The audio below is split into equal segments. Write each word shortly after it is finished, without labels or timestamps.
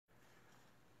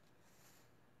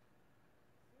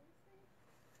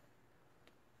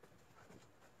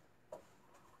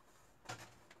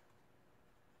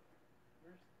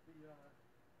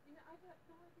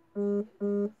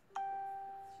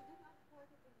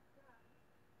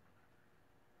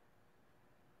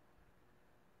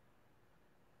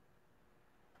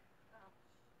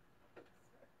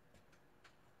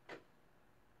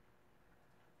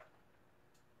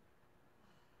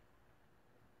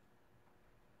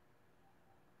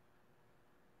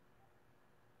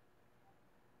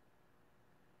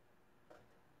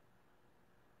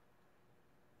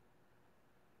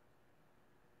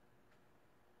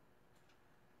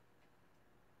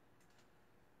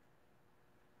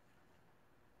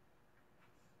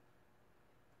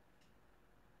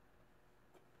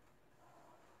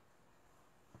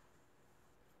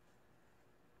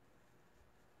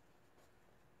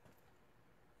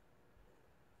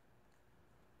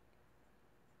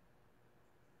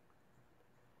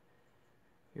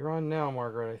You're on now,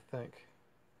 Margaret, I think.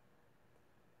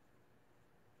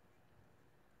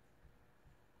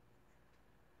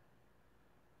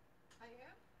 I am?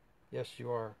 Yes, you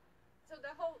are. So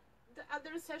the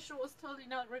other session was totally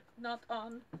not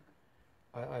on.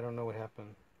 I don't know what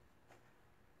happened.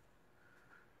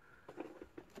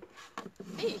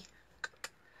 Hey.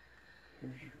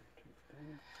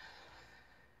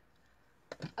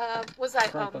 Was I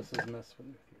Krampus is messing with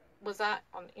you. Was I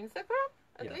on Instagram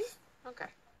at Yes. least? Okay.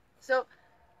 So,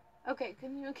 okay,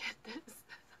 can you get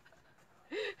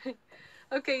this?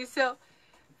 Okay, so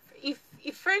if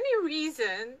for any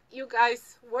reason you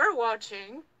guys were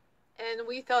watching and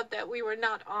we thought that we were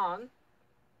not on,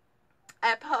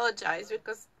 I apologize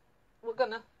because we're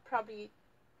gonna probably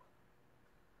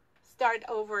start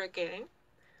over again.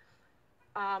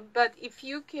 But if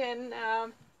you can,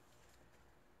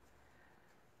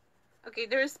 okay,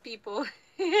 there's people.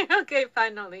 Okay,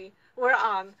 finally, we're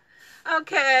on.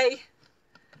 Okay,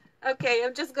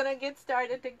 I'm just gonna get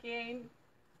started again.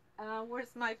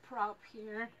 Where's my prop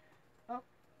here? Oh.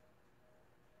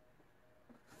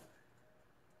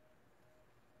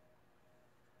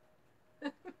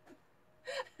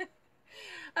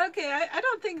 Okay, I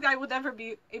don't think I would ever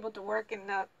be able to work in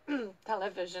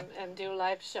television and do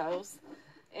live shows.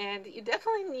 And you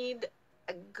definitely need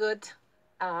a good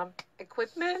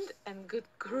equipment and good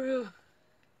crew.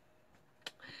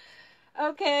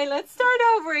 Okay, let's start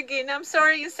over again. I'm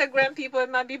sorry, Instagram people,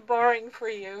 it might be boring for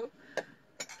you.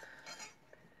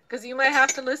 Because you might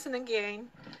have to listen again.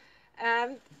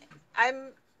 And hey,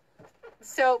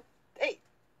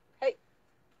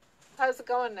 how's it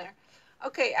going there?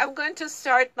 Okay, I'm going to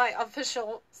start my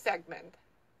official segment.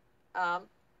 Um,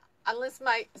 unless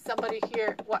somebody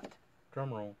here, what?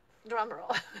 Drum roll. Drum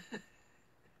roll.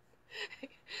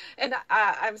 And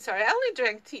I'm sorry, I only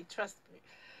drank tea, trust me.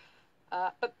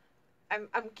 But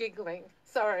I'm giggling.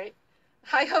 Sorry.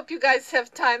 I hope you guys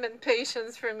have time and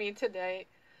patience for me today.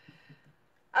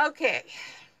 Okay,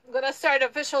 I'm gonna start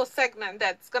official segment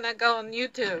that's gonna go on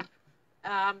YouTube,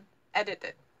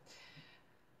 edited.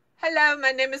 Hello,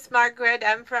 my name is Margaret.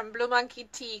 I'm from Blue Monkey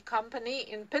Tea Company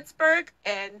in Pittsburgh,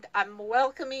 and I'm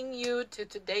welcoming you to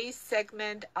today's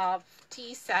segment of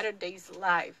Tea Saturdays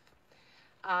Live.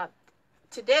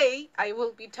 Today, I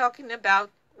will be talking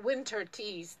about winter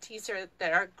teas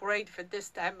that are great for this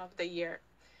time of the year.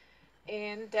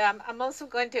 And I'm also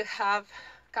going to have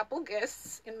a couple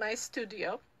guests in my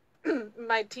studio,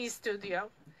 my tea studio.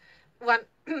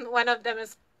 One of them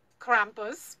is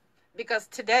Krampus, because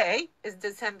today is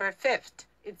December 5th.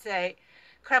 It's a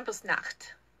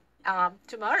Krampusnacht.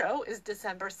 Tomorrow is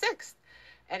December 6th,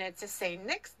 and it's a St.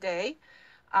 Nick's Day,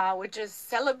 which is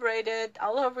celebrated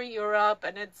all over Europe,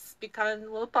 and it's becoming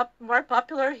a little more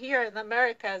popular here in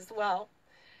America as well.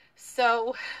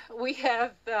 So we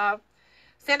have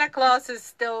Santa Claus is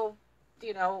still,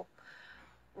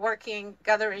 working,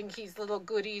 gathering his little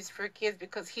goodies for kids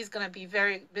because he's going to be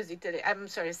very busy today. I'm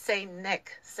sorry, Saint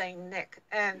Nick.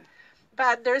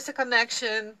 But there's a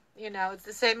connection, it's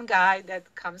the same guy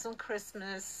that comes on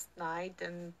Christmas night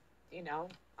and,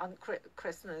 on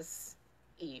Christmas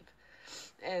Eve.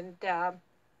 And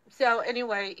so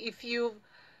anyway, if you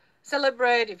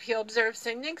observe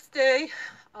St. Nick's Day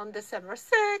on December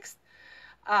 6th,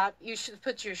 you should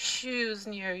put your shoes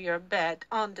near your bed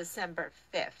on December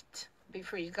 5th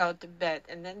before you go to bed.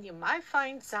 And then you might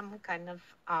find some kind of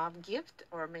gift,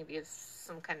 or maybe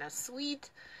some kind of sweet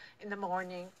in the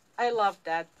morning. I love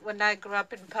that. When I grew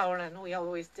up in Poland, we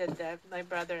always did that. My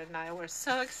brother and I were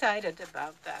so excited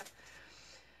about that.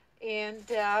 And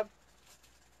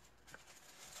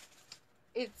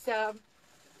it's a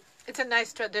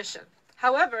nice tradition.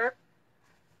 However,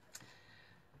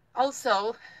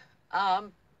 also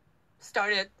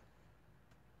started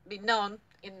be known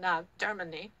in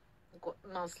Germany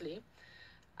mostly,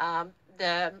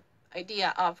 the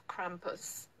idea of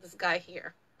Krampus, this guy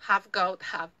here. half goat,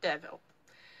 half devil.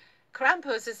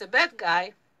 Krampus is a bad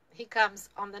guy. He comes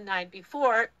on the night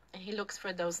before and he looks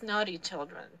for those naughty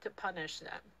children to punish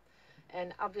them.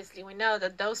 And obviously, we know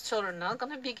that those children are not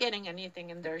going to be getting anything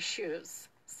in their shoes.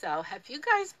 So, have you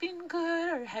guys been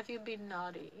good or have you been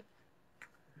naughty?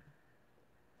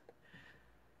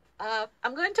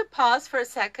 I'm going to pause for a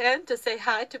second to say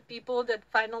hi to people that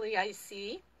finally I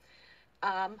see.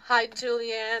 Hi,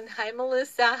 Julian. Hi,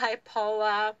 Melissa. Hi,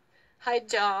 Paula. Hi,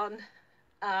 John.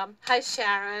 Hi,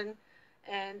 Sharon.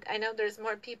 And I know there's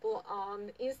more people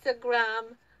on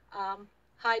Instagram.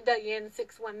 Hi,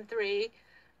 Diane613.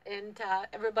 And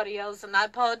everybody else. And I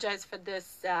apologize for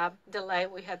this delay.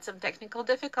 We had some technical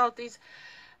difficulties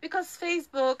because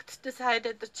Facebook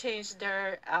decided to change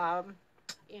their,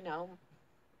 you know,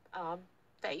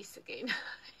 face again.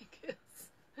 I guess.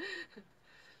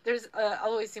 There's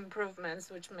always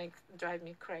improvements, which drive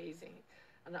me crazy.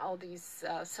 And all these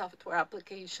software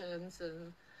applications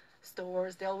and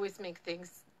stores, they always make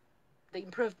things, they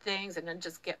improve things and then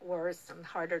just get worse and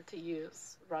harder to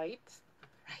use, right?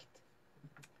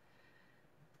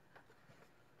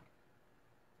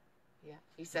 Yeah,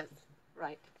 he says,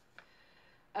 right.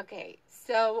 Okay,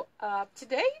 so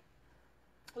today,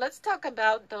 let's talk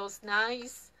about those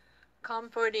nice,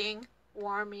 comforting,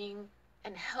 warming,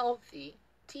 and healthy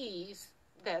teas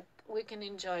that we can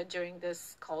enjoy during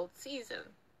this cold season.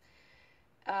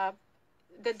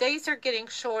 The days are getting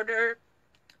shorter.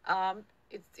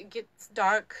 It gets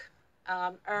dark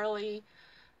early.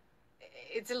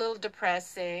 It's a little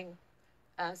depressing.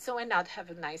 So why not have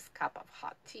a nice cup of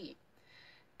hot tea?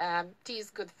 Tea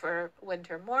is good for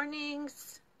winter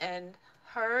mornings, and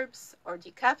herbs or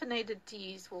decaffeinated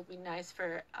teas will be nice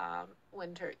for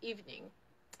winter evening,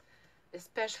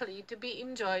 especially to be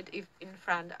enjoyed if in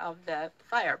front of the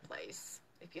fireplace,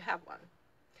 if you have one.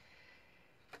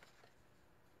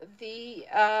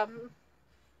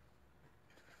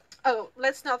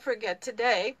 Let's not forget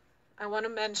today, I want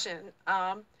to mention,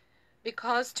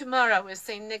 because tomorrow is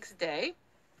St. Nick's Day,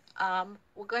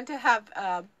 we're going to have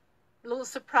a little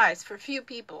surprise for a few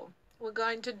people. We're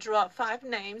going to draw 5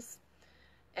 names,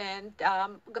 and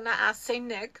we're going to ask St.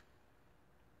 Nick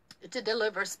to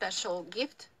deliver a special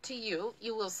gift to you.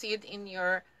 You will see it in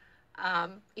your,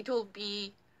 you will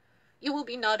be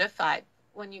notified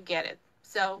when you get it.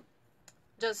 So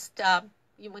just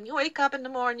when you wake up in the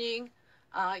morning,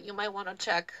 you might want to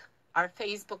check our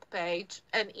Facebook page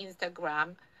and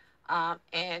Instagram,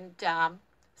 and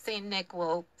St. Nick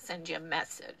will send you a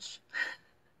message.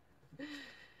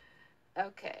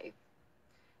 Okay,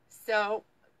 so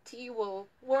tea will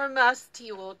warm us,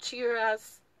 tea will cheer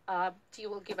us, tea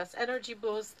will give us energy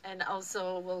boost, and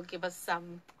also will give us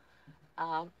some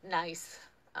nice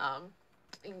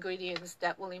ingredients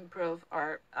that will improve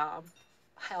our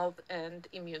health and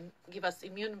give us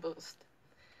immune boost.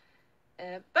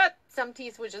 But some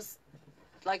teas we just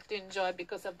like to enjoy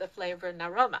because of the flavor and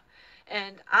aroma.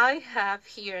 And I have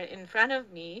here in front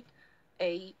of me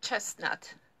a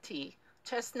chestnut tea.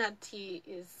 Chestnut tea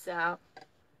is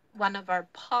one of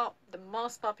the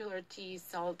most popular teas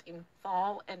sold in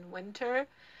fall and winter.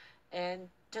 And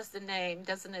just the name,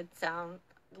 doesn't it sound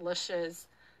delicious?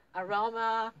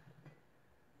 Aroma,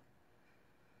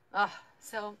 oh,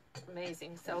 so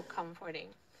amazing, so comforting.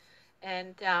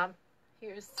 And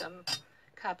here's some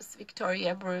cups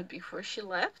Victoria brewed before she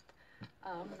left.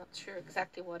 I'm not sure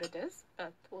exactly what it is,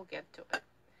 but we'll get to it.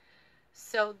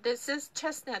 So this is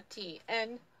chestnut tea,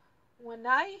 and when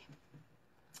I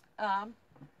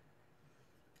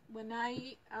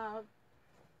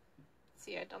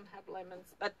see, I don't have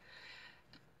lemons, but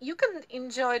you can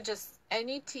enjoy just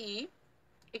any tea.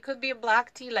 It could be a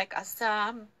black tea like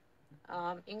Assam,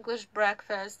 English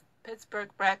breakfast, Pittsburgh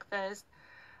breakfast,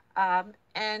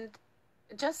 and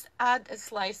just add a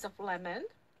slice of lemon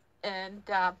and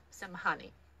some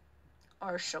honey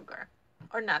or sugar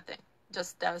or nothing.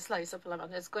 Just a slice of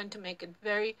lemon. It's going to make it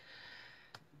very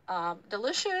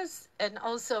delicious, and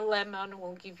also lemon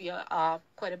will give you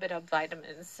quite a bit of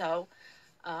vitamins. So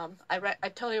I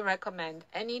totally recommend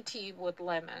any tea with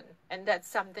lemon, and that's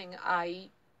something I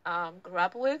grew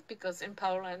up with because in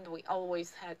Poland we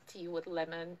always had tea with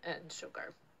lemon and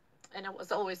sugar, and it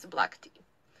was always black tea.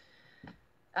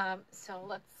 So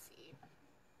let's see.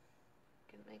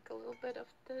 I can make a little bit of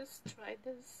this. Try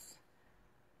this.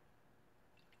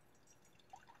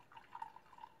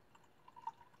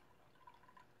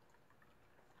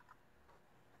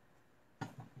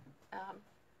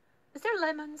 Is there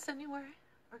lemons anywhere,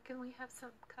 or can we have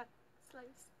some cut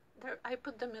slice? There, I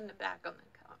put them in the back on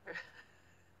the counter.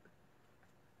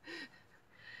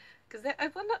 Because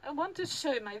I want to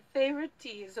show you my favorite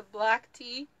tea is a black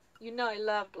tea. You know I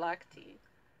love black tea.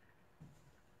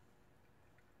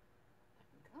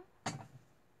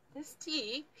 this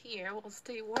tea here will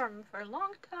stay warm for a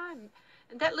long time.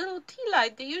 And that little tea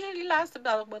light, they usually last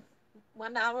about, what,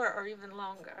 1 hour or even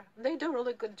longer. They do a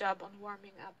really good job on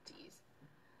warming up teas.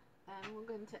 And we're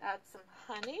going to add some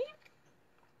honey.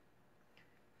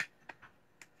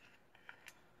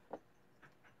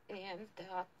 And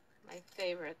my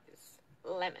favorite is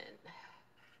lemon.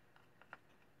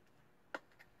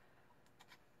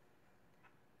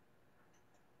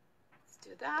 Let's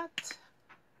do that.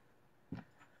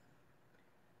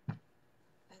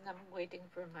 And I'm waiting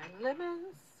for my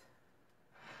lemons.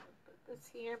 Put this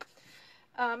here.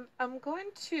 I'm going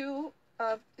to,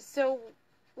 so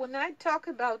when I talk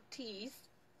about teas,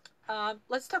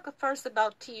 let's talk first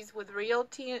about teas with real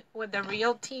tea, with the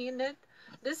real tea in it.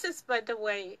 This is, by the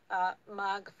way,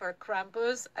 mug for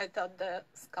Krampus. I thought the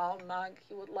skull mug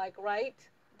he would like, right?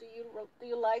 Do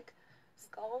you like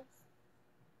skulls?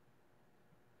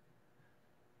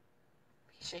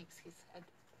 He shakes his head.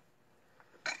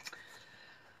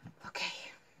 Okay.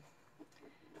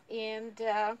 And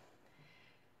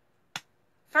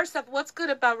first up, what's good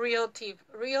about real tea?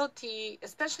 Real tea,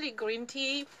 especially green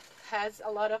tea, has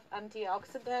a lot of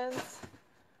antioxidants.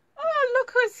 Oh,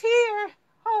 look who's here!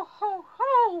 Ho, ho,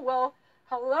 ho! Well,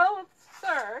 hello,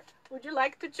 sir. Would you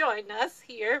like to join us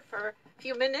here for a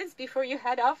few minutes before you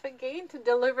head off again to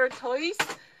deliver toys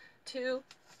to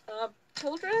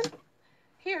children?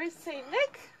 Here is Saint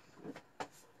Nick.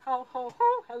 Ho, ho,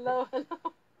 ho! Hello,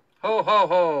 hello. Ho, ho,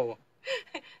 ho!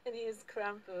 And he is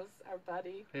Krampus, our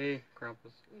buddy. Hey,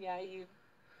 Krampus. Yeah,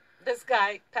 this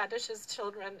guy punishes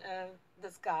children, and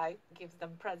this guy gives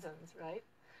them presents, right?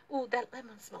 Ooh, that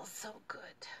lemon smells so good.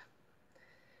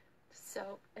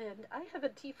 So, and I have a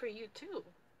tea for you too,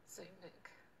 Saint Nick.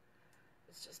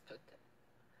 Let's just put that.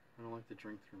 I don't like to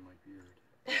drink through my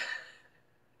beard.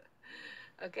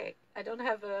 Okay, I don't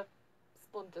have a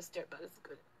spoon to stir, but it's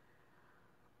good.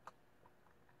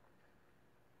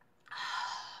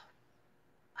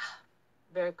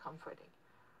 Very comforting.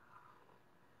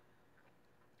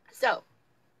 So,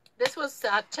 this was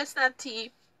chestnut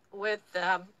tea with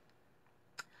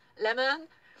lemon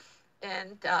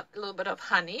and a little bit of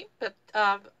honey, but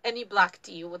any black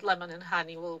tea with lemon and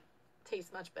honey will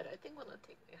taste much better. I think I'm going to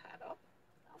take my hat off.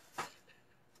 No.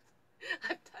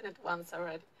 I've done it once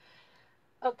already.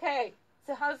 Okay,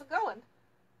 so how's it going?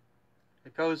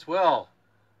 It goes well.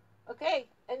 Okay,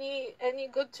 any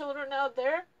good children out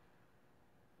there?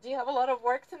 Do you have a lot of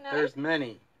work tonight? There's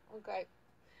many. Okay.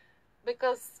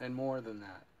 Because... And more than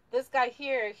that. This guy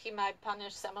here, he might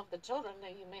punish some of the children,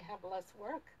 and you may have less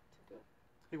work to do.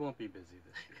 He won't be busy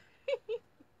this year.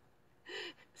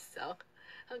 So,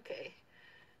 okay.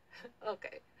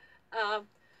 Okay.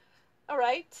 All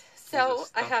right. So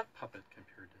I have puppet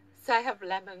compared to me. So I have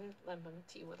lemon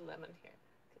tea with lemon here.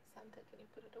 Okay, Santa, can you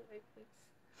put it away, please?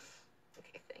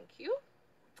 Okay, thank you.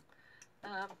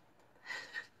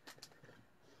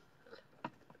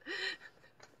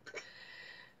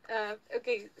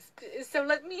 Okay, so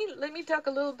let me talk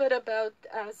a little bit about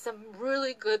some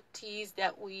really good teas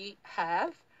that we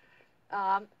have.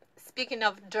 Speaking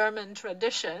of German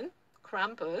tradition,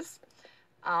 Krampus,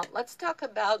 let's talk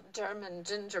about German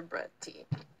gingerbread tea.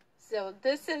 So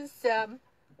this is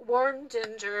warm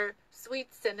ginger,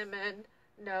 sweet cinnamon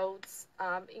notes,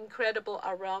 incredible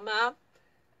aroma,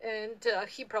 and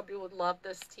he probably would love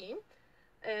this tea.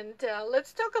 And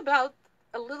let's talk about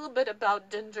a little bit about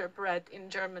gingerbread in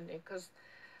Germany, because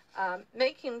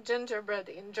making gingerbread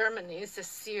in Germany is a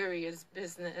serious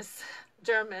business.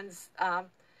 Germans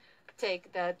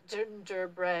take that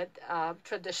gingerbread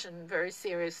tradition very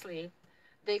seriously.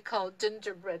 They call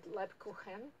gingerbread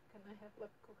Lebkuchen. Can I have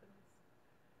Lebkuchen?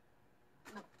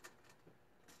 No.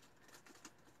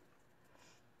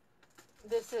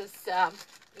 This is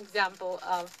example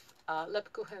of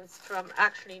Lebkuchens from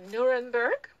actually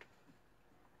Nuremberg.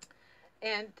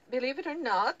 And believe it or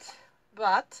not,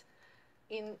 but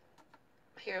in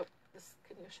here, this,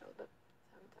 can you show the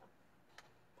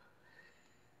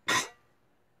Santa?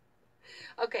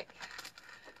 Okay,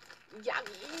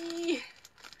 yummy.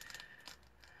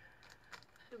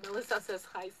 Melissa says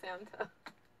hi, Santa.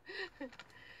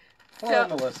 Hello,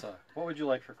 Melissa. What would you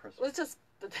like for Christmas? Let's just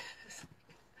put this.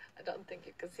 I don't think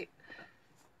you can see,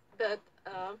 but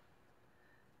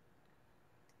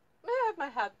may I have my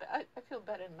hat? I feel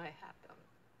better in my hat.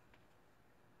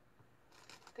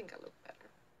 I think I look better.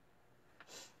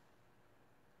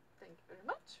 Thank you very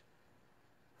much.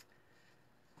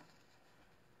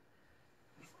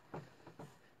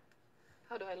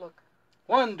 How do I look?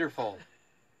 Wonderful.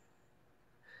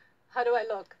 How do I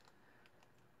look?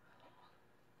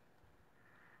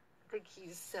 I think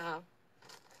he's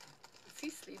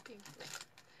sleeping?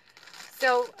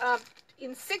 So,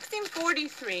 In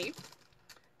 1643,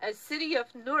 a city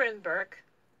of Nuremberg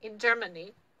in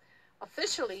Germany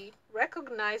officially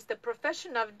recognized the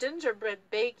profession of gingerbread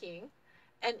baking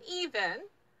and even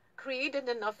created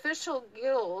an official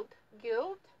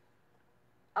guild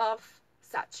of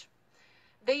such.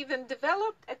 They even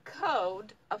developed a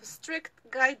code of strict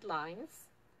guidelines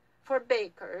for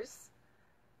bakers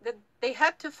that they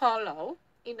had to follow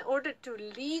in order to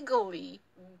legally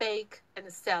bake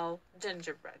and sell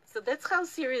gingerbread. So that's how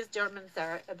serious Germans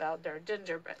are about their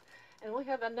gingerbread. And we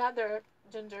have another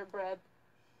gingerbread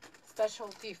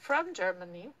specialty from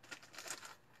Germany.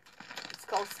 It's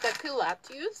called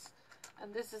Speculatius,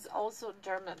 and this is also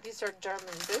German. These are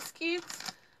German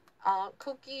biscuits,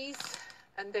 cookies,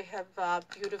 and they have a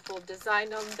beautiful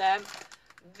design on them.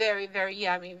 Very, very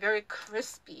yummy, very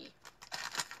crispy.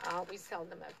 We sell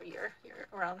them every year here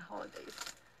around holidays.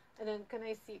 And then can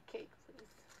I see a cake,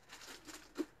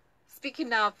 please?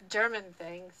 Speaking of German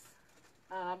things,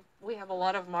 we have a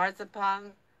lot of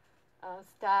marzipan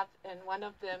stuff, and one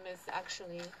of them is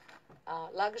actually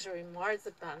luxury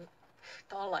marzipan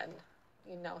stollen.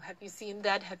 You know, have you seen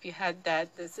that? Have you had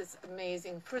that? This is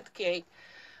amazing fruit cake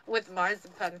with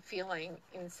marzipan filling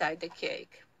inside the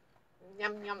cake.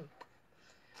 Yum, yum.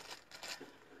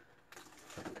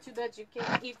 Too bad you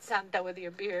can't eat Santa with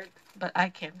your beard, but I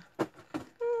can.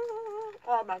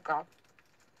 Oh my God.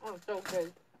 Oh, so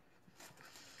good.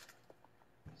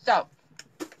 So,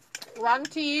 one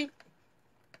tea,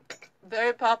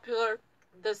 very popular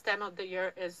this time of the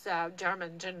year, is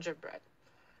German gingerbread.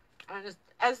 And it's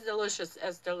as delicious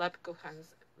as the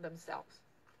Lebkuchens themselves.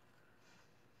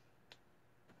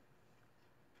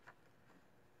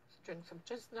 Let's drink some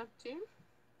chestnut tea.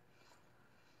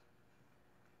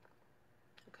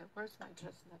 Okay, where's my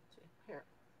chestnut tea? Here.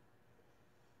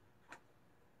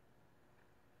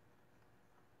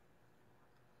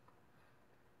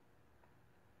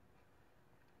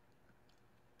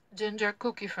 Ginger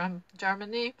cookie from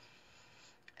Germany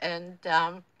and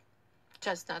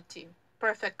chestnut tea.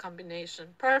 Perfect combination.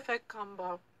 Perfect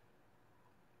combo.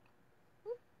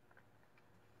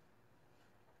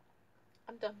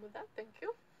 I'm done with that. Thank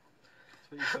you.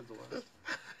 So you said the last.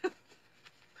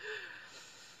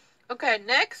 Okay,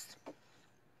 next.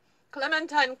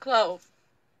 Clementine clove.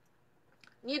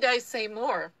 Need I say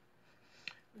more?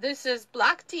 This is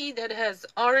black tea that has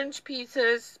orange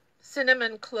pieces,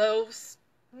 cinnamon cloves.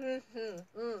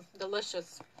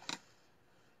 Delicious.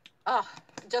 Oh,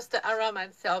 just the aroma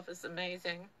itself is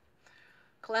amazing.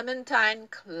 Clementine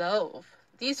clove.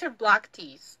 These are black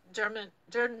teas. German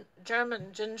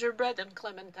gingerbread and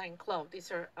clementine clove. These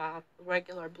are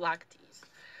regular black teas.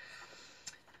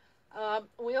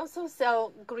 We also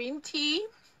sell green tea.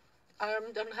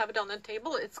 Don't have it on the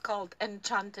table. It's called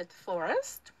Enchanted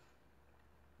Forest.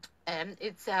 And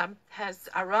it has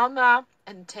aroma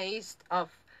and taste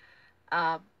of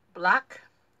black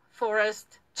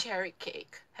forest cherry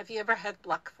cake. Have you ever had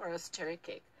black forest cherry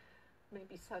cake?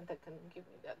 Maybe Santa can give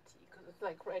me that tea because it's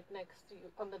like right next to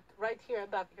you, on the right here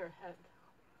above your head.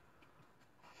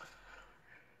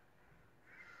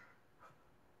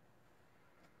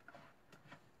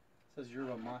 It says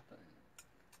yerba mate.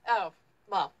 Oh,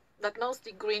 well, but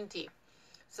mostly green tea.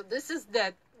 So this is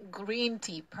that green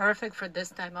tea, perfect for this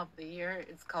time of the year.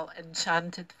 It's called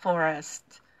Enchanted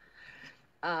Forest.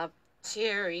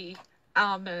 Cherry,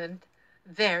 almond,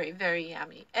 very, very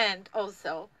yummy. And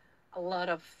also a lot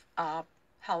of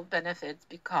health benefits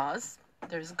because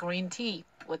there's green tea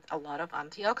with a lot of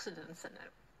antioxidants in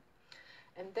it.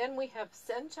 And then we have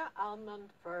Sencha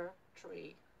almond fir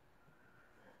tree.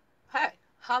 Hey,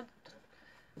 how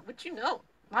would you know?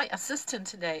 My assistant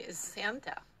today is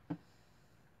Santa.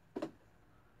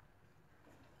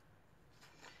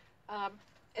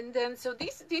 And then, so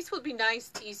these would be nice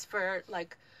teas for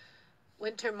like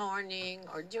winter morning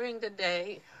or during the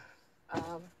day,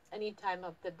 any time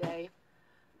of the day.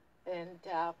 And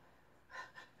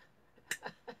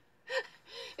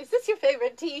is this your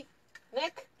favorite tea,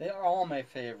 Nick? They are all my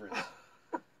favorites.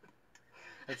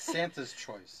 It's Santa's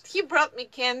choice. He brought me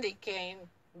candy cane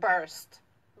burst.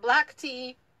 Black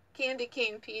tea, candy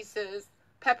cane pieces,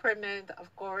 peppermint,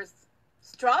 of course,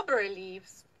 strawberry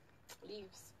leaves.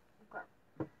 Okay.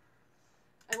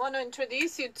 I want to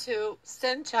introduce you to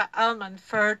Sencha almond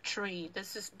fir tree.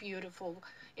 This is beautiful.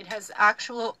 It has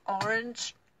actual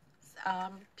orange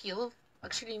peel.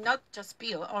 Actually, not just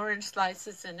peel, orange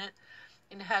slices in it.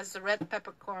 It has the red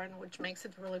peppercorn, which makes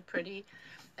it really pretty.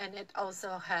 And it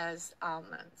also has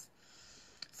almonds.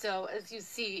 So as you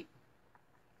see,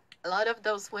 a lot of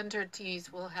those winter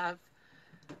teas will have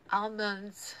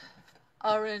almonds,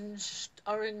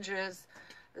 oranges,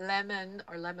 lemon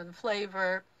or lemon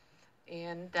flavor,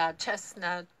 and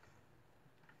chestnut.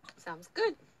 Sounds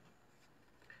good.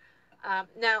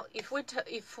 Now, if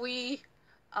we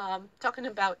talking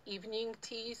about evening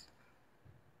teas,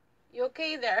 you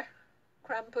okay there,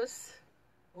 Krampus?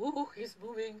 Ooh, he's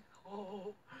moving.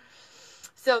 Oh.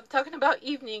 So talking about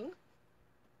evening,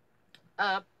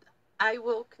 I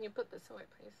will. Can you put this away,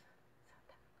 please?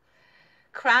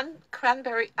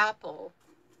 Cranberry apple.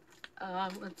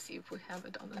 Let's see if we have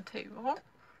it on the table.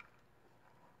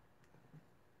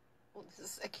 Well, this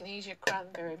is echinacea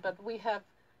cranberry, but we have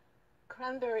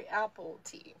cranberry apple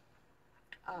tea.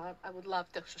 I would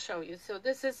love to show you. So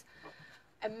this is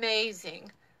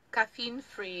amazing,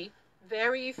 caffeine-free,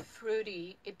 very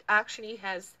fruity. It actually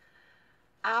has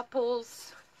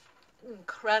apples and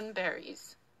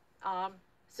cranberries.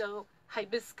 So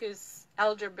hibiscus,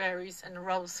 elderberries, and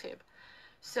rosehip.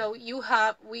 So you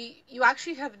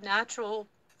actually have natural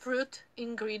fruit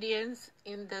ingredients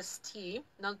in this tea,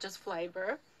 not just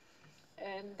flavor,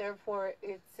 and therefore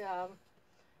it's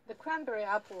the cranberry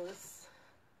apple is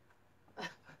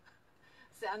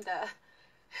Santa.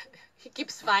 He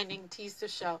keeps finding teas to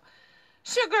show.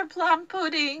 Sugar plum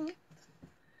pudding.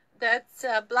 That's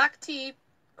black tea,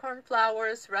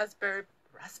 cornflowers,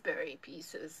 raspberry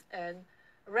pieces, and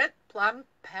red plum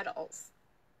petals.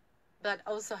 But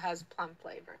also has plum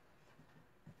flavor.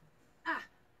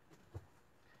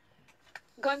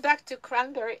 Going back to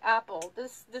cranberry apple,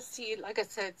 this tea, like I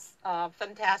said, it's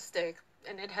fantastic,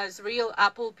 and it has real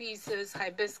apple pieces,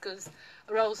 hibiscus,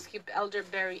 rosehip,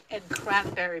 elderberry, and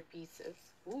cranberry pieces.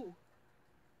 Ooh.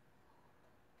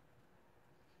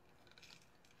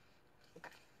 Okay.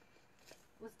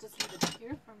 Let's just leave it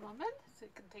here for a moment so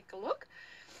you can take a look.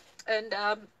 And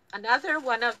another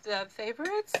one of the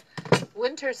favorites,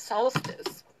 winter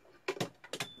solstice.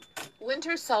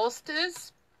 Winter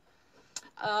solstice,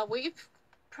 we've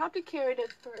probably carried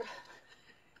it for,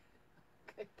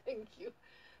 okay, thank you,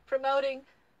 promoting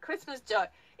Christmas joy.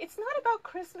 It's not about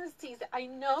Christmas teas. I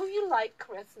know you like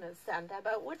Christmas, Santa,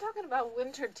 but we're talking about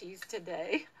winter teas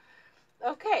today.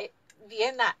 Okay,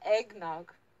 Vienna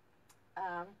eggnog,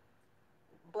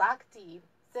 black tea,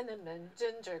 cinnamon,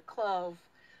 ginger, clove,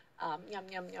 yum,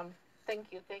 yum, yum. Thank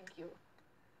you, thank you.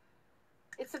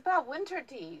 It's about winter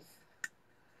teas,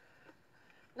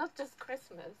 not just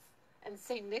Christmas and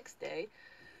St. Nick's Day.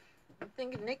 I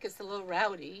think Nick is a little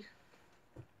rowdy.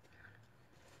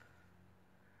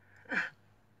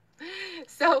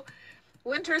 So,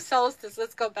 winter solstice,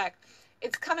 let's go back.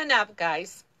 It's coming up,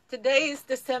 guys. Today is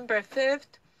December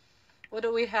 5th. What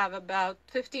do we have? About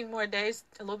 15 more days,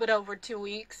 a little bit over 2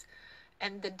 weeks.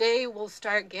 And the day will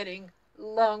start getting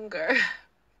longer.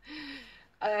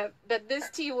 But this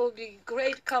tea will be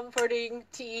great, comforting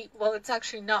tea. Well, it's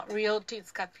actually not real tea.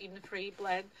 It's caffeine-free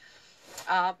blend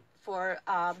for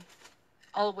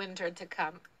all winter to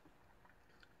come.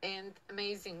 And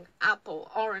amazing apple,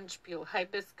 orange peel,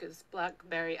 hibiscus,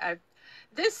 blackberry.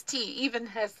 This tea even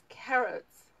has carrots.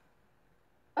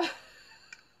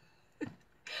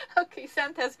 Okay,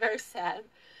 Santa's very sad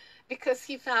because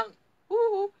he found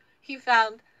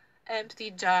empty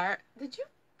jar. Did you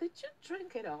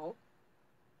drink it all?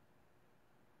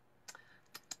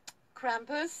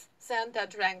 Krampus, Santa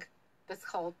drank this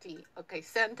whole tea. Okay,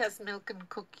 Santa's milk and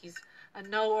cookies. And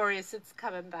no worries, it's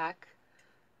coming back.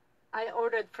 I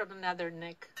ordered from another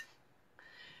Nick.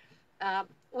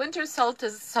 Winter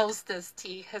solstice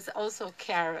tea has also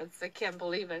carrots. I can't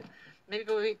believe it.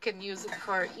 Maybe we can use it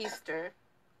for Easter.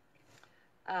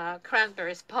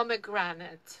 Cranberries,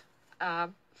 pomegranate.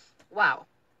 Wow.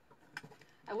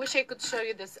 I wish I could show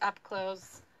you this up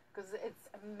close because it's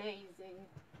amazing.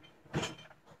 Let's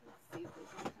see if we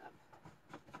can have.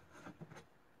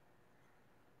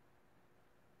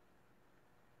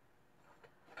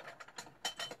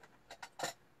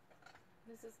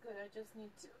 This is good. I just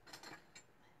need to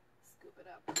scoop it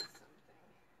up with something.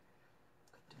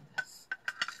 Could do this.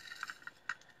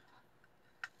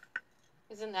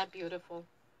 Isn't that beautiful?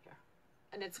 Here.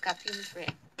 And it's caffeine free.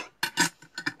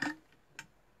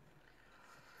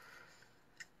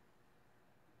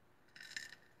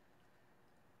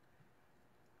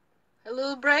 A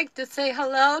little break to say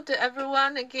hello to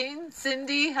everyone again.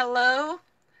 Cindy, hello.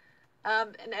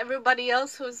 And everybody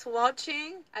else who's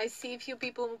watching. I see a few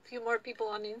more people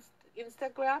on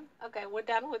Instagram. Okay, we're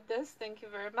done with this. Thank you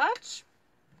very much.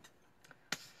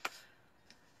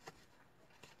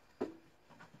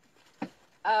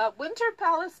 Winter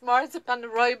Palace Marzipan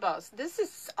Rooibos. This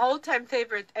is all-time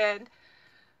favorite, and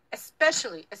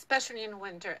especially in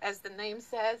winter, as the name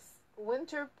says,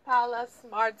 Winter Palace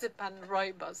Marzipan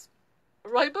Rooibos.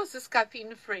 Rooibos is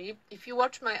caffeine-free. If you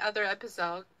watch my other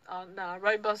episode on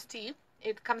rooibos tea,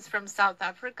 it comes from South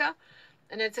Africa,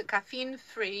 and it's a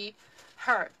caffeine-free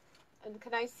herb. And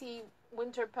can I see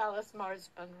Winter Palace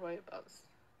marzipan rooibos?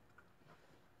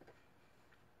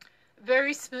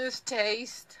 Very smooth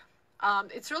taste.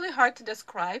 It's really hard to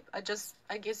describe. I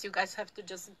guess you guys have to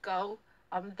just go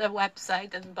on the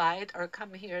website and buy it, or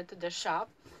come here to the shop.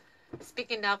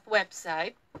 Speaking of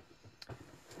website,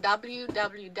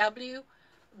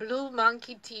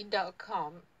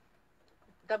 www.bluemonkeytea.com.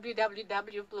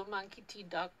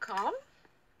 www.bluemonkeytea.com.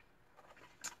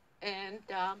 And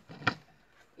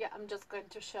yeah, I'm just going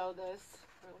to show this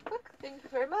real quick. Thank you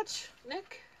very much,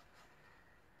 Nick.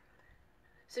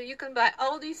 So you can buy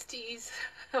all these teas,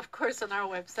 of course, on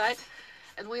our website,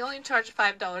 and we only charge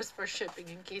 $5 for shipping,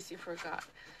 in case you forgot.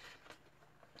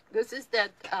 This is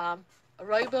that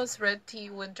Rooibos Red Tea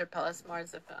Winter Palace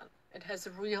Marzipan. It has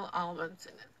real almonds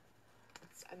in it.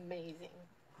 It's amazing.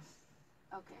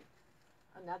 Okay,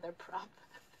 another prop.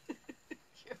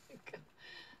 Here we go.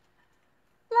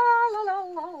 La la la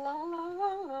la la la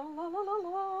la la la la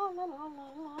la la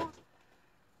la.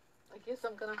 I guess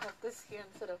I'm gonna have this here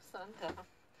instead of Santa.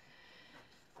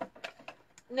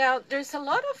 Now, there's a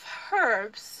lot of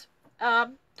herbs.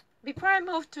 Before I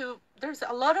move to, there's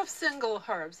a lot of single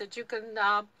herbs that you can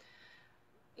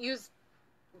use.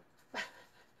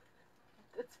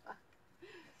 That's fine.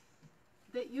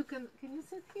 That you can you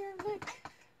sit here, Nick?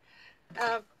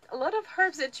 A lot of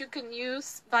herbs that you can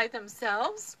use by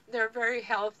themselves. They're very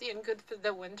healthy and good for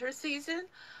the winter season,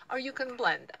 or you can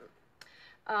blend them.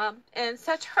 And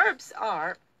such herbs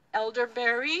are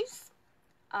elderberries,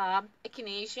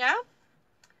 echinacea,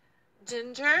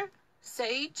 ginger,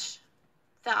 sage,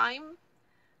 thyme,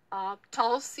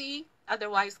 tulsi,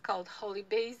 otherwise called holy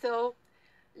basil,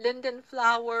 linden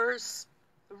flowers,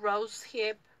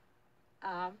 rosehip,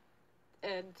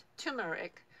 and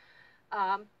turmeric.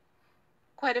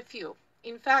 Quite a few.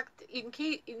 In fact,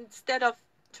 instead of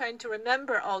trying to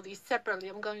remember all these separately,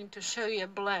 I'm going to show you a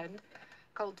blend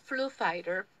called Flu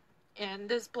Fighter, and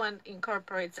this blend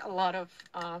incorporates a lot of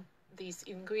these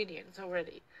ingredients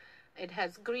already. It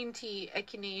has green tea,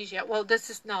 echinacea. Well, this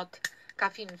is not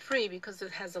caffeine-free because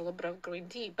it has a little bit of green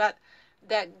tea, but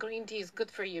that green tea is good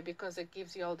for you because it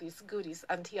gives you all these goodies,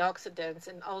 antioxidants,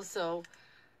 and also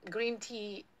green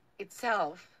tea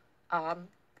itself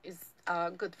is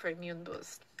good for immune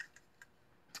boost.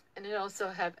 And it also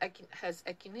has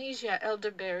echinacea,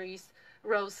 elderberries,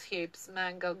 rose hips,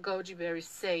 mango, goji berries,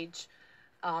 sage,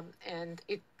 and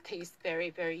it tastes very,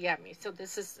 very yummy. So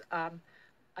this is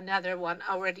another one,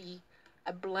 already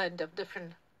a blend of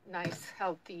different nice,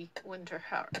 healthy winter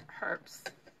herbs.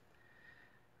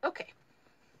 Okay.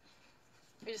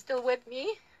 Are you still with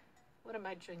me? What am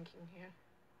I drinking here?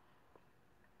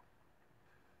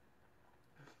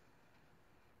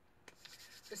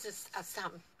 This is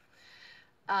Assam.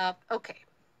 Okay.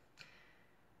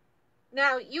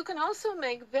 Now, you can also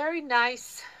make very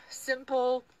nice,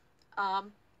 simple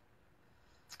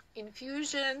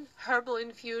infusion, herbal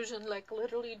infusion, like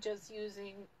literally just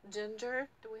using ginger.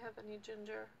 Do we have any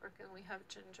ginger, or can we have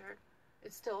ginger?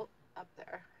 It's still up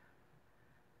there.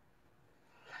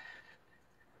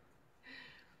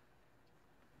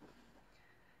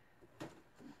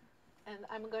 And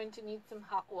I'm going to need some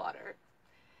hot water.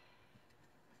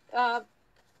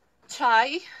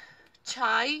 Chai,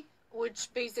 which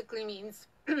basically means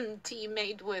tea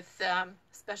made with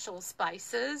special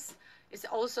spices, is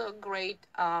also a great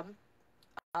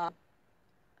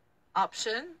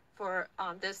option for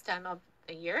this time of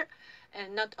the year.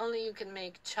 And not only you can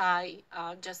make chai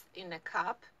just in a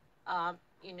cup,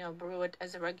 brew it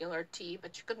as a regular tea,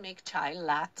 but you could make chai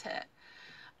latte.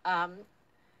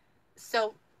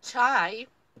 So chai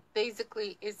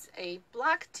basically is a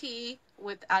black tea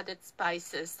with added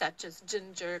spices such as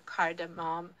ginger,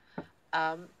 cardamom,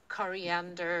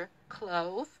 coriander,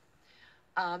 clove,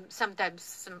 sometimes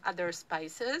some other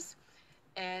spices.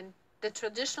 And the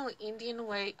traditional Indian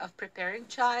way of preparing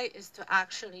chai is to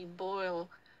actually boil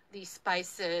these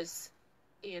spices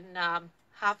in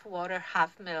half water,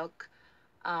 half milk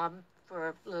for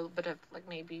a little bit of like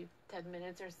maybe 10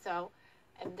 minutes or so,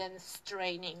 and then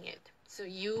straining it. So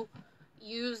you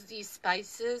use these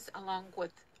spices along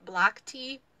with black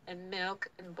tea and milk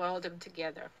and boil them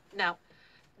together. Now,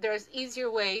 there's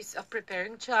easier ways of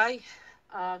preparing chai.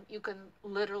 You can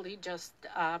literally just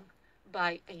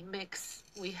buy a mix.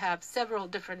 We have several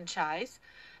different chais,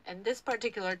 and this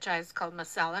particular chai is called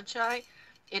masala chai.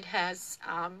 It has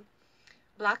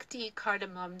black tea,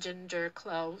 cardamom, ginger,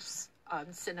 cloves,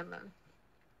 cinnamon.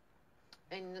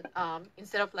 And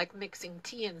instead of like mixing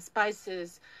tea and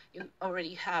spices, you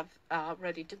already have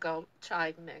ready to go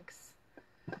chai mix.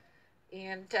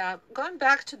 And going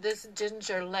back to this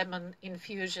ginger lemon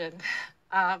infusion,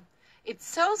 It's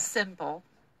so simple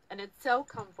and it's so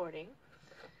comforting.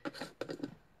 I'm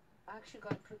actually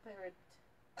going to prepare it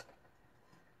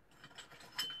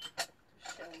to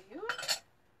show you.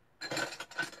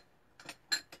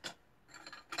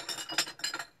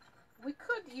 We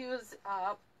could use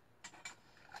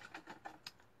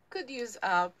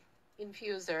a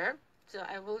infuser, so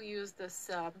I will use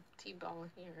this tea ball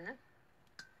here.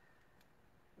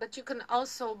 But you can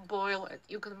also boil it.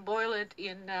 You can boil it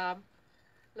in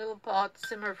little pot,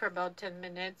 simmer for about 10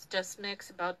 minutes. Just mix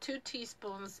about 2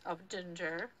 teaspoons of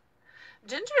ginger.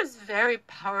 Ginger is very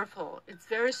powerful. It's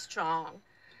very strong.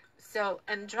 So,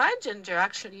 and dried ginger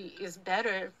actually is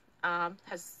better,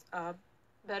 has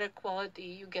better quality.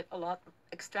 You get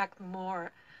extract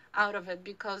more out of it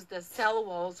because the cell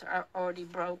walls are already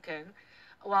broken.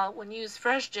 While when you use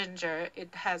fresh ginger,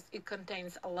 it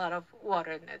contains a lot of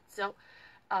water in it. So,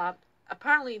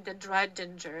 apparently the dried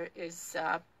ginger is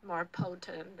more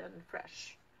potent than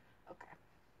fresh. Okay,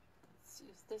 let's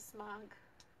use this mug.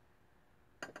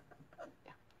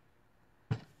 Yeah.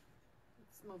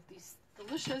 Let's move these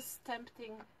delicious,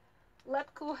 tempting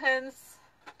Lebkuchens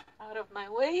out of my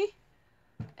way.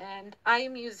 And I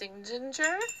am using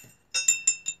ginger.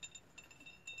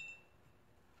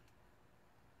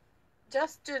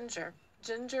 Just ginger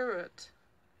root.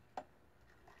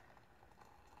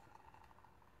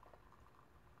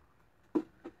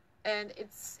 And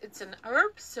it's an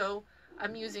herb, so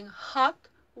I'm using hot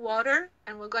water,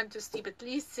 and we're going to steep at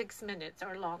least 6 minutes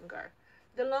or longer.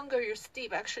 The longer you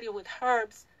steep, actually with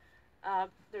herbs,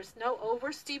 there's no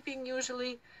over steeping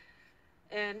usually,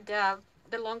 and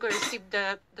the longer you steep,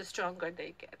 the stronger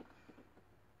they get.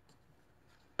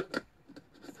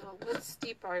 So let's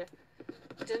steep our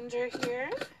ginger here.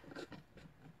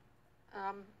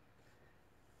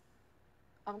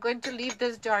 I'm going to leave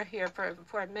this jar here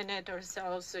for a minute or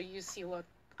so you see what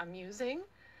I'm using.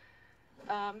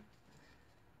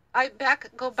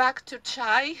 Go back to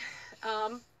chai.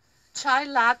 Chai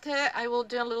latte, I will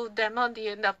do a little demo at the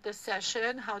end of the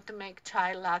session, how to make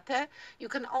chai latte. You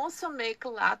can also make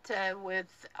latte with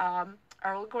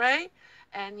Earl Grey,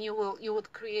 and you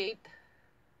would create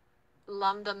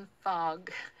London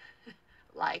fog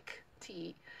like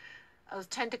tea. I was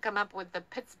trying to come up with the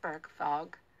Pittsburgh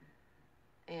fog,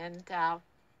 and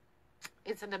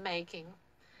it's in the making.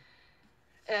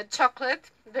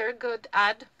 Chocolate, very good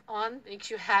add-on,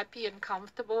 makes you happy and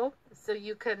comfortable. So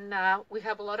you can, we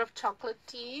have a lot of chocolate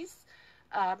teas,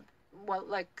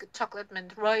 like chocolate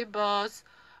mint rooibos,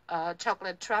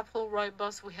 chocolate truffle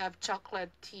rooibos. We have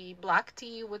chocolate tea, black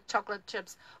tea with chocolate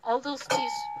chips. All those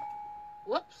teas.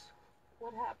 Whoops,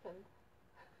 what happened?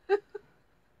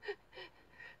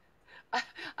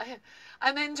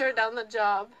 I'm injured on the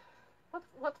job.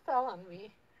 What fell on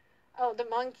me? Oh, the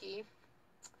monkey.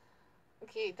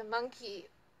 Okay, the monkey.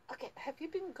 Okay, have you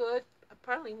been good?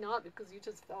 Apparently not, because you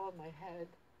just fell on my head.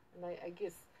 And I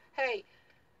guess, hey,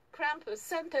 Krampus,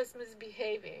 Santa's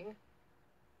misbehaving.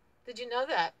 Did you know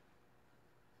that?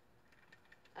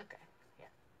 Okay, yeah.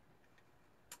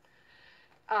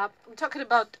 I'm talking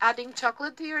about adding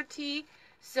chocolate to your tea.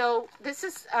 So this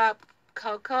is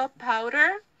cocoa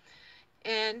powder.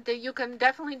 And you can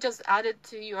definitely just add it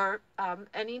to your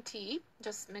any tea.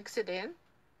 Just mix it in.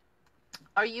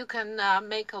 Or you can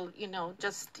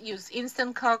just use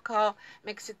instant cocoa,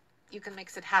 you can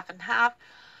mix it half and half.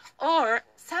 Or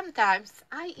sometimes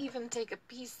I even take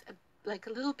like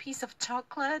a little piece of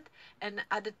chocolate and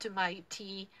add it to my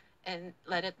tea and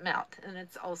let it melt. And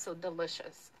it's also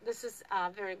delicious. This is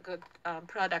a very good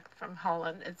product from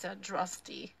Holland. It's a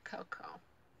Drusty cocoa.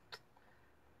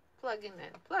 Plugging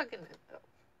in. Oh,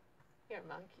 here,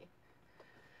 monkey.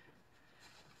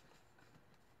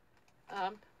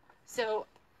 So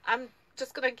I'm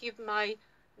just going to give my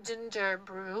ginger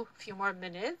brew a few more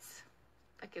minutes.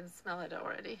 I can smell it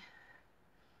already.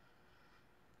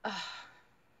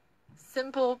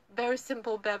 Simple, very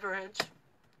simple beverage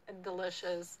and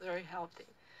delicious, very healthy.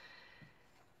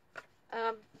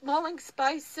 Mulling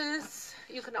spices,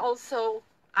 you can also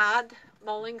add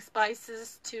mulling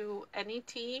spices to any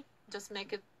tea. Just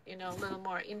make it, a little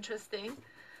more interesting.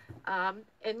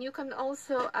 And you can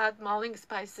also add mulling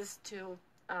spices to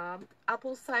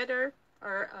apple cider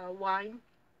or wine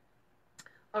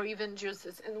or even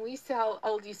juices. And we sell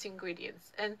all these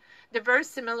ingredients. And they're very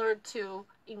similar to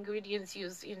ingredients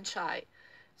used in chai.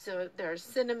 So there's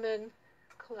cinnamon,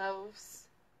 cloves,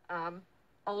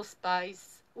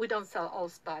 allspice. We don't sell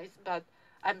allspice, but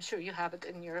I'm sure you have it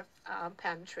in your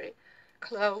pantry.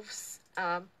 Cloves,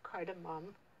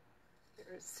 cardamom,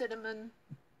 there's cinnamon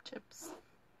chips.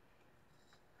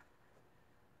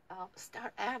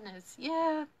 Star anise,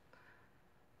 yeah.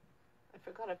 I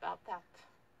forgot about that.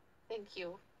 Thank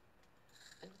you.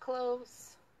 And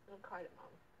cloves and cardamom.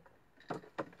 Okay.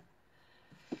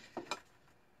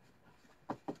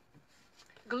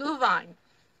 Glühwein.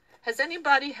 Has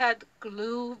anybody had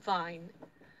glühwein?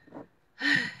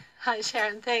 Hi,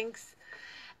 Sharon. Thanks.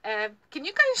 Can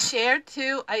you guys share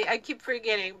too? I keep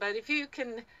forgetting, but if you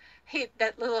can hit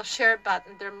that little share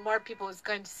button, there are more people who's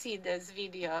going to see this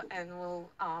video and will,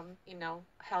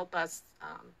 help us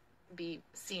be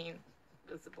seen,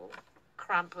 visible.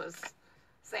 Krampus,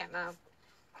 Santa,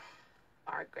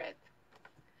 Margaret.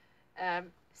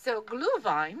 So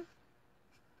Glühwein,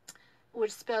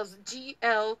 which spells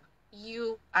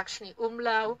G-L-U, actually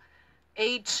umlaut,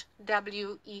 H-W-E-I-N,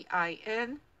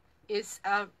 is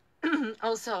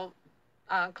also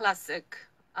a classic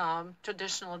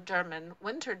traditional German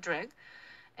winter drink,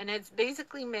 and it's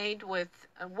basically made with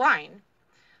wine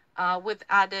with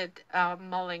added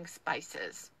mulling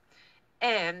spices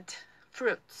and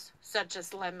fruits such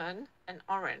as lemon and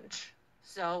orange.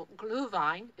 So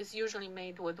Glühwein is usually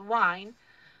made with wine,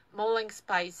 mulling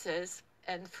spices,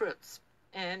 and fruits.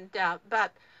 And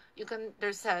but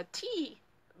there's a tea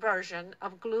version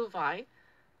of Glühwein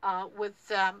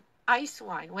with ice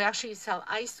wine. We actually sell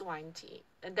ice wine tea,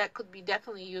 and that could be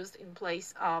definitely used in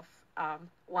place of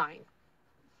wine.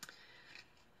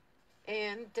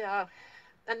 And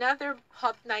another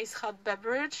nice hot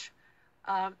beverage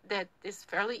that is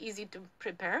fairly easy to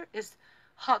prepare is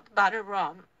hot butter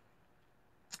rum.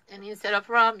 And instead of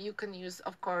rum, you can use,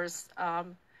 of course,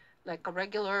 like a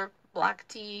regular black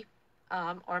tea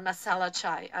or masala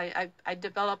chai. I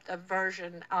developed a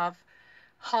version of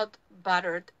hot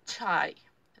buttered chai.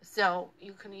 So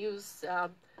you can use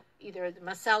either the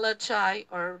masala chai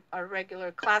or a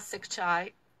regular classic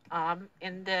chai,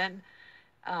 and then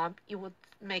you would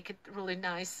make it really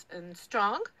nice and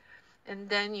strong. And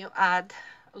then you add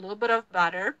a little bit of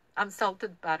butter,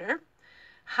 unsalted butter,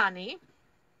 honey,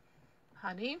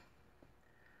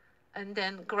 and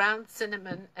then ground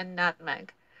cinnamon and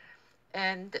nutmeg.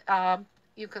 And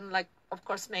you can, of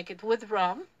course, make it with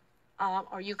rum,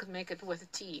 or you can make it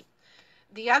with tea.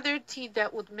 The other tea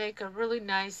that would make a really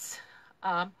nice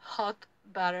hot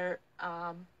butter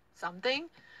something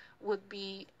would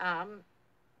be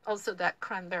also that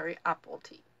cranberry apple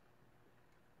tea.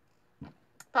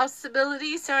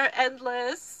 Possibilities are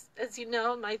endless, as you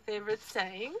know, my favorite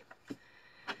saying.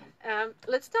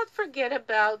 Let's not forget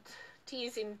about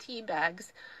teas in tea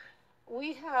bags.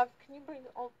 We have, can you bring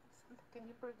all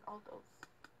those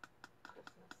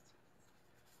Christmas teas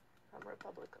from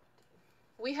Republic of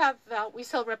Tea? We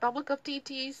sell Republic of Tea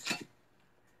teas,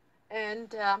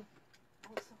 and also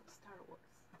Star Wars.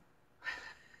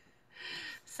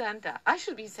 Santa. I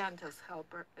should be Santa's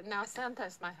helper. Now Santa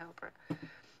is my helper.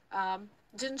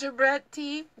 Gingerbread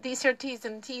tea. These are teas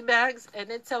in tea bags, and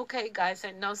it's okay, guys.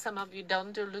 I know some of you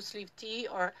don't do loose leaf tea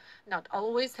or not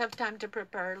always have time to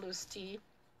prepare loose tea.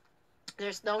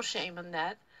 There's no shame in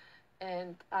that.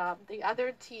 And the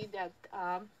other tea that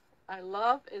I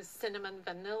love is cinnamon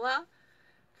vanilla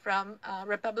from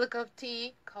Republic of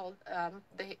Tea, called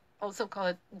they also call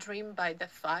it Dream by the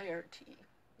Fire tea.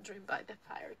 Dream by the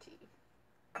Fire tea.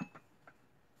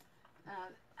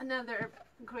 Another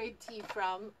great tea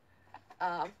from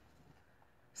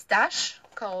Stash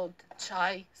called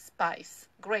Chai Spice.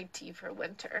 Great tea for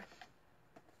winter.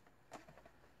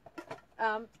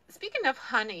 Speaking of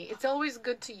honey, it's always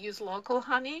good to use local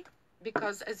honey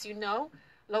because, as you know,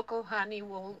 local honey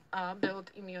will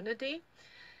build immunity.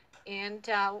 And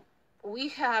we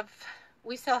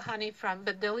sell honey from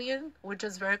Badillion, which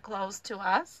is very close to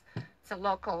us. It's a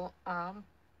local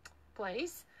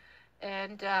place.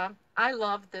 And I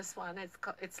love this one.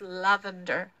 It's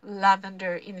lavender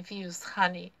infused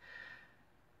honey.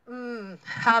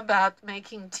 How about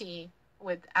making tea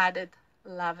with added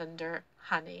lavender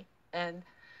honey? And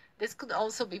this could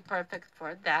also be perfect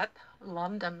for that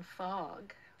London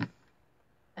fog.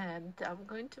 And I'm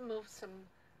going to move some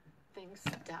things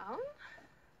down.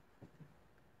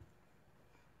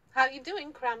 How are you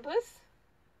doing, Krampus?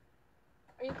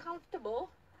 Are you comfortable?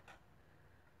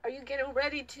 Are you getting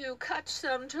ready to catch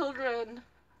some children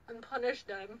and punish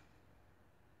them?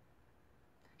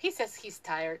 He says he's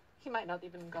tired. He might not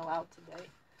even go out today.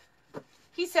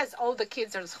 He says all the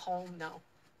kids are home now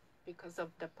because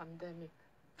of the pandemic.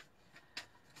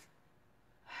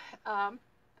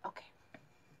 Okay.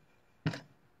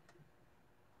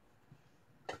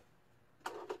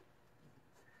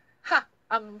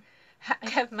 I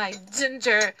have my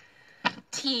ginger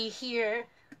tea here,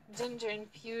 ginger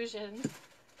infusion.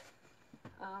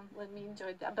 Let me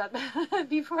enjoy that. But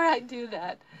before I do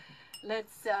that,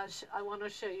 I want to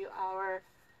show you our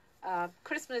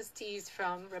Christmas teas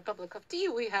from Republic of Tea.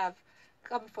 We have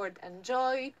Comfort and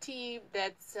Joy tea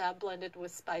that's blended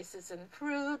with spices and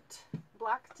fruit.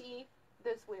 Black tea,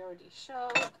 this we already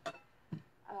showed.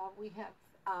 We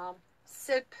have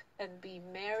Sip and Be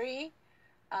Merry.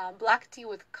 Black tea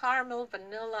with caramel,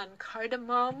 vanilla, and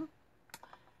cardamom.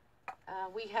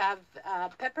 We have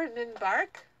peppermint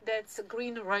bark. That's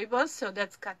green rooibos, so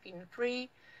that's caffeine free.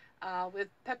 With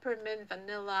peppermint,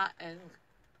 vanilla, and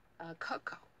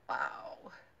cocoa. Wow,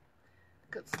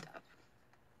 good stuff.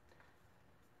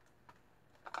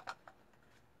 I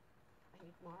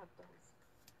need more of those.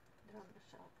 They're on the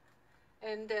shelf.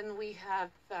 And then we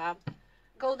have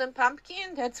golden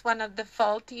pumpkin. That's one of the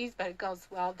fall teas, but it goes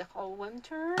well the whole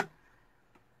winter.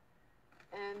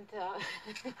 And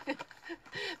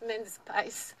mint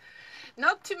spice.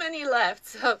 Not too many left,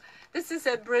 so this is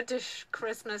a British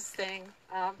Christmas thing.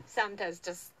 Santa's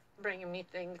just bringing me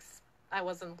things I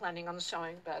wasn't planning on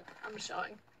showing, but I'm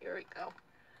showing. Here we go.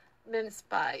 Mint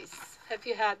spice. Have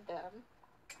you had them?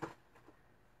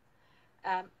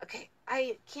 Okay,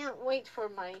 I can't wait for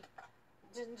my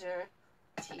ginger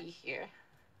tea here.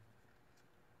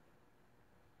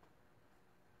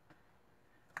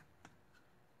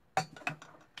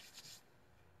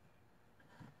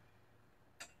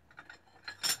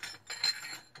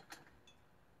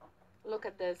 Look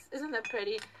at this. Isn't it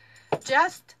pretty?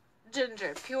 Just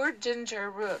ginger, pure ginger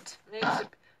root. Makes a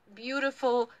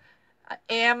beautiful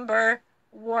amber,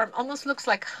 warm, almost looks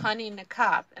like honey in a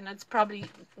cup. And it's probably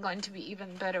going to be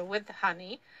even better with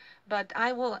honey. But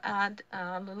I will add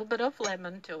a little bit of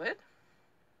lemon to it.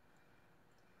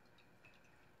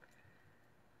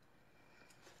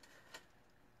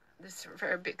 These are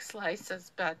very big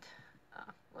slices, but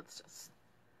let's just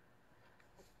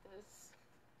like this.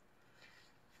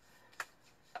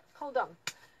 Hold on.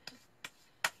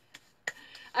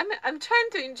 I'm trying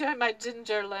to enjoy my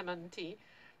ginger lemon tea,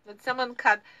 but someone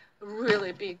cut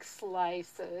really big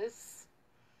slices,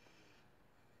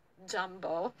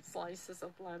 jumbo slices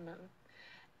of lemon,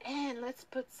 and let's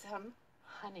put some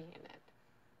honey in it.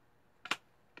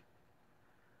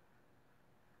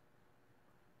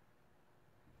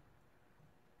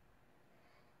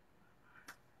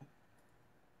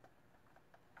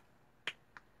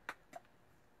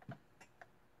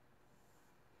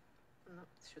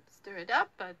 Should stir it up,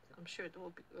 but I'm sure it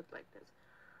will be good like this.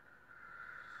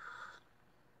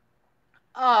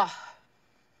 Oh,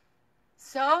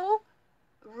 so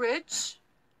rich,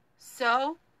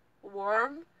 so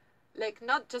warm, like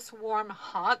not just warm,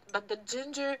 hot, but the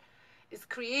ginger is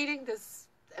creating this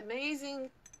amazing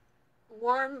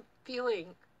warm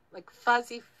feeling, like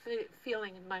fuzzy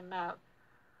feeling in my mouth.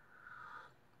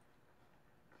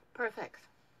 Perfect.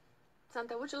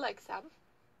 Santa, would you like some?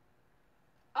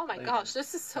 Oh my gosh,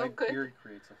 this is so good. My beard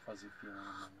creates a fuzzy feeling in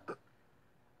my mouth.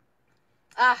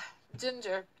 Ah,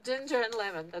 ginger and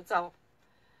lemon, that's all.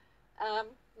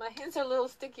 My hands are a little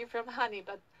sticky from honey,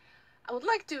 but I would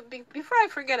like to, before I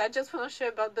forget, I just want to share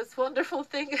about this wonderful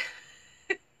thing.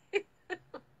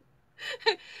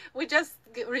 We just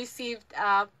received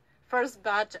first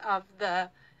batch of the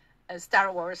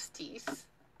Star Wars teas.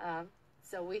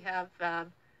 So we have...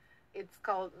 it's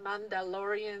called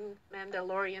Mandalorian.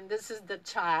 This is the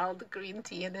child green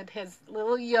tea, and it has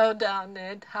little Yoda on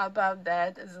it. How about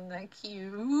that? Isn't that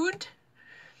cute?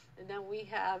 And then we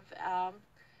have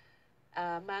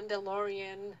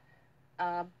Mandalorian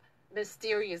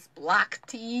mysterious black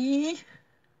tea,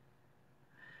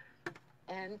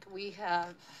 and we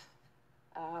have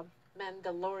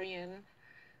Mandalorian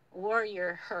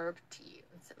warrior herb tea.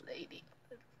 It's a lady.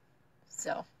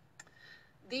 So.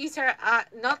 These are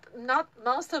not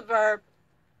most of our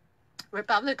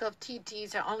Republic of Tea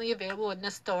teas are only available in the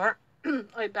store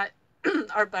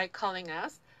or by calling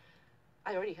us.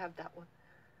 I already have that one.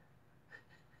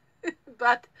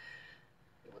 But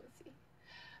you want to see?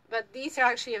 But these are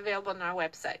actually available on our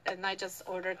website, and I just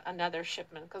ordered another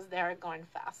shipment because they are going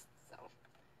fast. So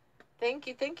thank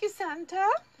you, Santa.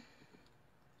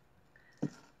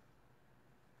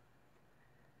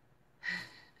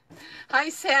 Hi,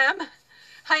 Sam.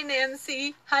 Hi,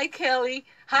 Nancy. Hi, Kelly.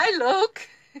 Hi, Luke.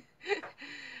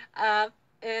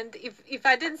 And if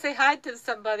I didn't say hi to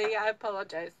somebody, I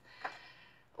apologize.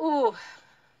 Ooh,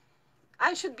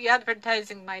 I should be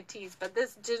advertising my teas, but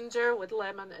this ginger with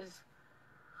lemon is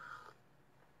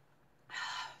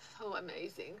so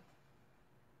amazing.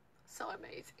 So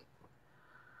amazing.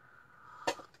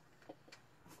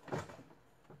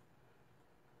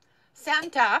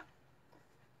 Santa,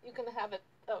 you can have it.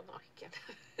 Oh, no, he can't.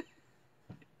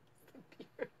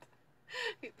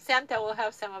 Santa will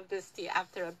have some of this tea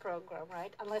after a program,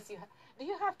 right? Unless you do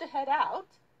you have to head out?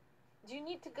 Do you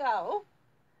need to go?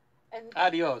 And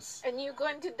Adios. And you're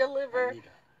going to deliver. Anita.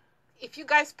 if you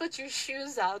guys put your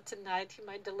shoes out tonight, he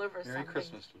might deliver Merry something.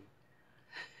 Christmas to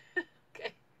you.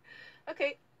 Okay.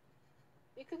 Okay.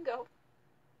 You can go.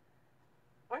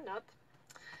 Or not.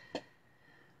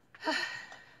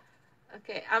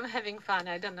 Okay, I'm having fun.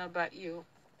 I don't know about you.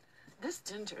 This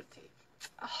ginger tea.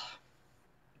 Oh.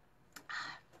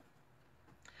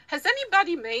 Has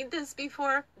anybody made this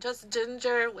before? Just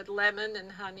ginger with lemon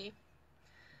and honey?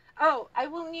 Oh, I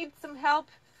will need some help,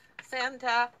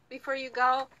 Santa, before you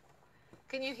go.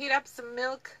 Can you heat up some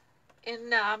milk?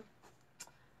 In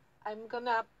I'm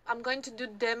going to do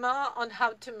demo on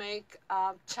how to make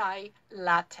chai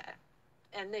latte,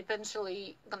 and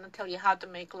eventually I'm gonna tell you how to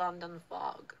make London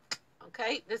fog.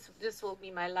 Okay, this will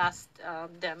be my last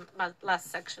my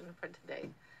last section for today,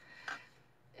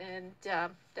 and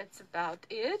that's about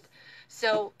it.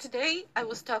 So today I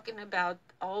was talking about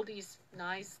all these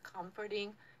nice,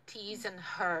 comforting teas and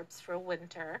herbs for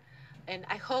winter, and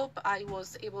I hope I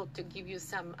was able to give you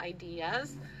some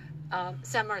ideas.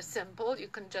 Some are simple. You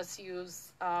can just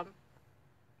use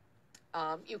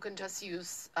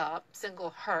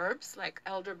single herbs like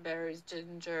elderberries,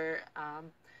 ginger.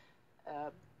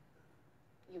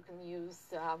 You can use.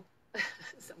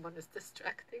 Someone is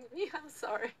distracting me. I'm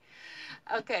sorry.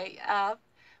 Okay.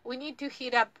 We need to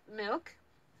heat up milk,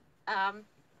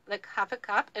 like half a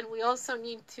cup, and we also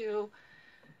need to.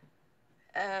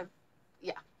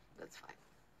 Yeah, that's fine.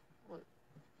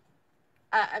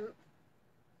 I'm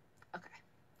okay.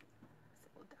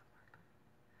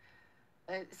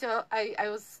 So I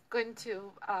was going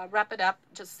to wrap it up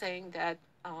just saying that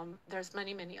there's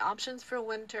many options for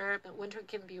winter, but winter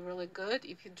can be really good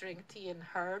if you drink tea and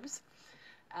herbs.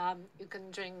 You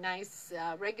can drink nice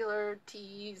regular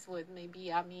teas with maybe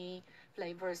yummy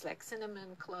flavors like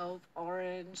cinnamon, clove,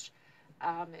 orange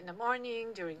in the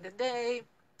morning, during the day.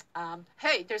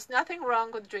 Hey, there's nothing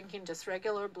wrong with drinking just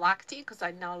regular black tea, because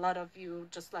I know a lot of you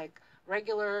just like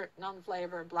regular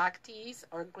non-flavor black teas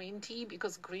or green tea,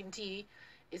 because green tea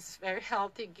is very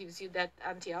healthy, gives you that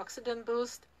antioxidant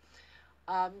boost.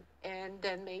 And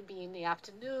then maybe in the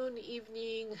afternoon,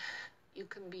 evening, you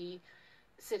can be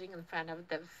sitting in front of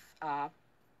the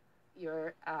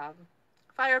your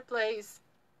fireplace,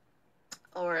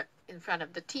 or in front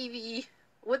of the TV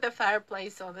with a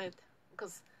fireplace on it,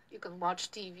 because you can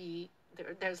watch TV.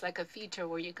 There's like a feature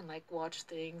where you can like watch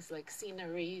things like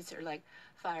sceneries or like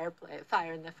fire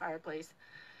in the fireplace,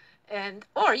 and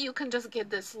or you can just get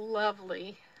this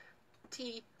lovely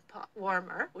tea pot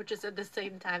warmer, which is at the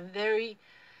same time very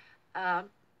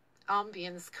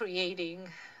ambience creating,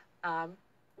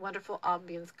 wonderful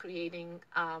ambience creating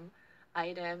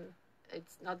item.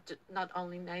 It's not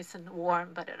only nice and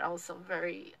warm, but it also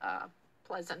very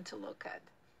pleasant to look at,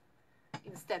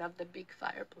 instead of the big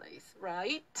fireplace,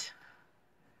 right?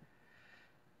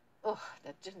 Oh,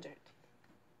 that ginger.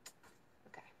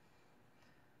 Okay.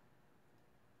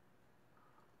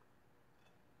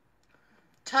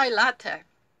 Chai latte.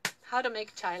 How to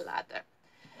make chai latte.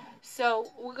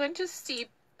 So we're going to steep.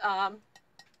 I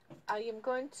am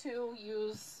going to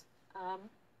use.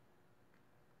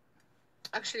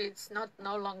 Actually, it's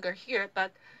no longer here,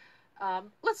 but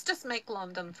let's just make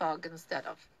London fog instead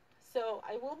of. So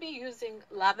I will be using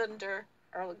lavender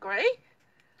Earl Grey,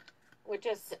 which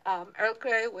is Earl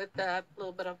Grey with a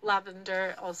little bit of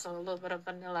lavender, also a little bit of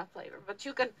vanilla flavor. But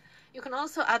you can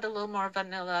also add a little more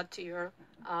vanilla to your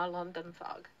London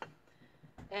fog.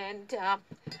 And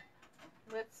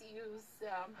let's use.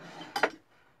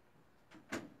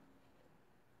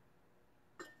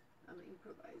 I'm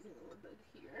improvising a little bit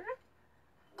here,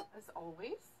 as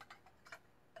always.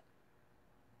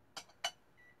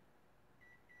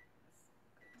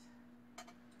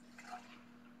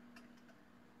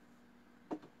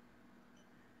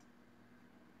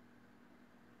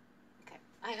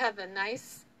 I have a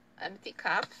nice empty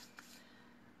cup,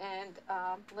 and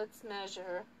let's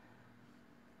measure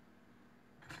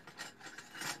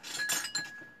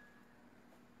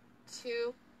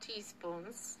 2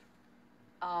 teaspoons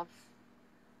of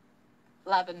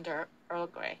lavender Earl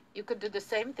Grey. You could do the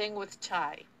same thing with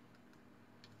chai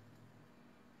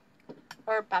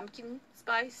or pumpkin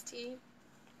spice tea.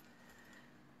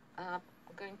 I'm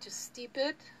going to steep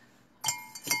it.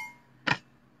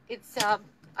 It's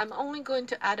I'm only going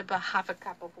to add about half a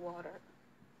cup of water.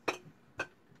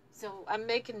 So I'm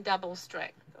making double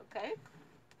strength, okay?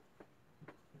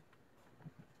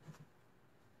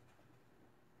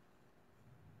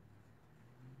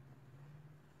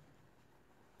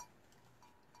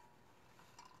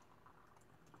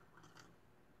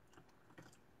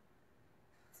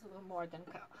 It's a little more than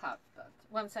half, but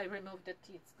once I remove the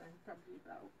tea, it's going to probably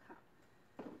about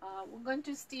half. We're going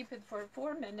to steep it for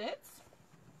 4 minutes.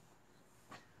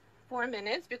 4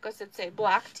 minutes because it's a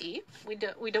black tea. We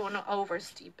don't want to over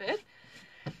steep it.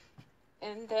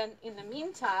 And then in the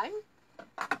meantime,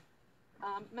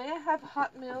 may I have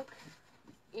hot milk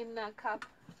in a cup?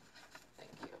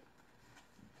 Thank you.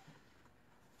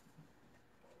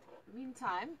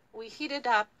 Meantime, we heated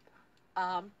up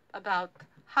about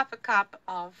half a cup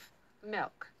of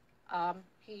milk.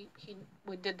 We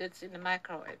did this in the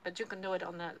microwave, but you can do it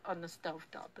on the stove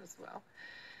top as well.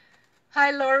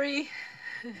 Hi, Lori.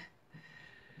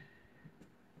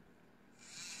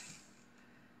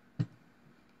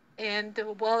 And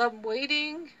while I'm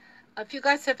waiting, if you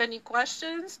guys have any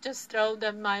questions, just throw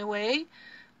them my way.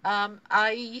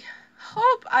 I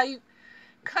hope I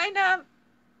kind of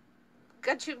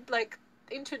got you like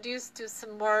introduced to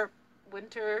some more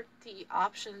winter tea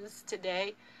options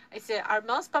today. I said our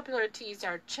most popular teas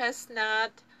are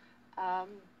chestnut,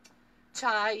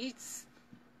 chives,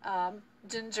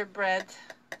 gingerbread,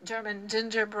 German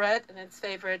gingerbread, and it's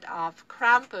favorite of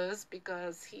Krampus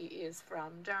because he is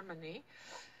from Germany.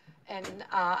 And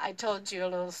I told you a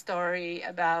little story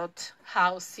about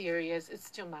how serious, it's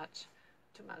too much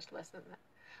less than that,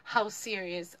 how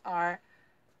serious are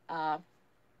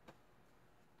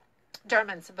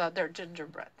Germans about their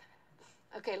gingerbread.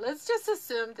 Okay, let's just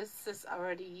assume this is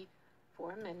already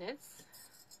 4 minutes,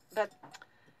 but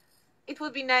it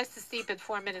would be nice to steep it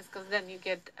 4 minutes because then you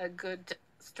get a good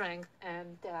strength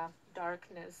and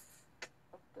darkness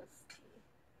of this tea.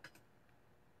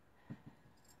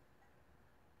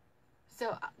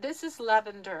 So this is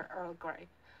lavender Earl Grey.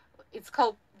 It's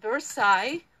called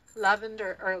Versailles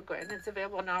Lavender Earl Grey, and it's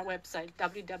available on our website,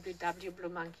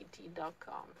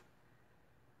 www.bluemonkeytea.com.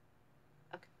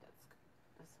 Okay,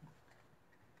 that's good.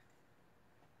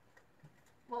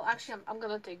 Well, actually, I'm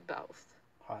going to take both.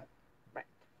 Hot. Right.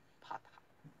 Hot.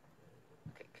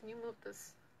 Okay, can you move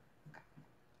this? Okay.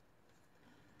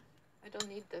 I don't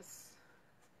need this.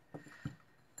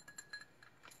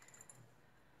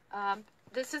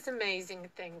 This is an amazing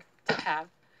thing to have.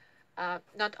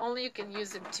 Not only you can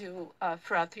use it to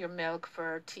froth your milk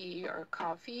for tea or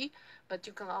coffee, but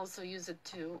you can also use it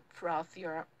to froth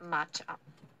your matcha.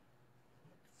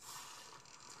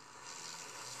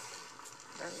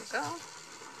 There we go.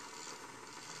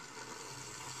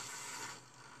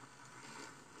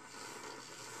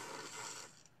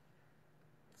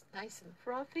 It's nice and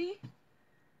frothy.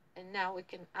 And now we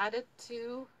can add it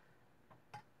to...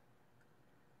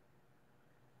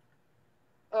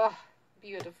 Oh,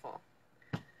 beautiful.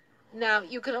 Now,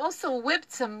 you can also whip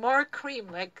some more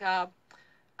cream, like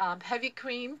heavy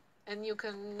cream, and you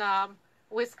can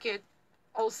whisk it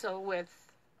also with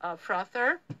a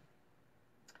frother.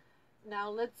 Now,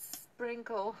 let's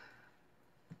sprinkle.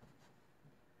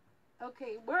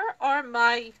 Okay, where are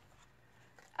my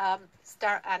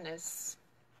star anise?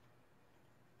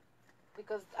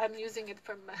 Because I'm using it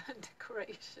for my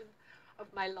decoration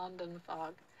of my London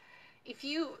fog. If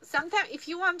you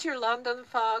want your London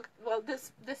fog, well,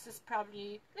 this is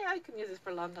probably, yeah, you can use it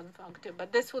for London fog too,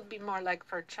 but this would be more like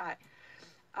for chai.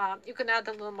 You can add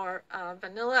a little more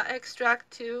vanilla extract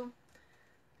too,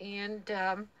 and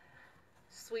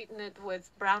sweeten it with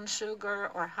brown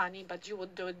sugar or honey, but you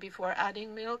would do it before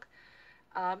adding milk.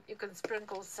 You can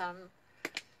sprinkle some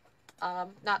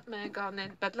nutmeg on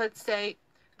it, but let's say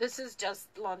this is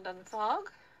just London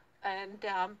fog, and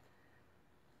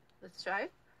let's try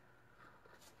it.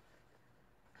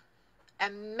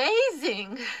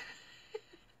 Amazing.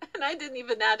 And I didn't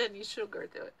even add any sugar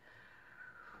to it.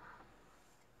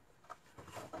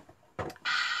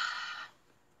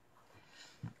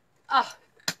 Oh,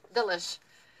 delish.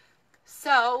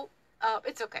 So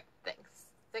it's okay.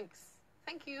 Thank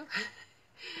you.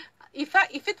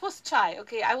 If it was chai,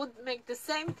 okay, I would make the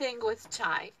same thing with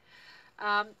chai.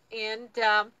 In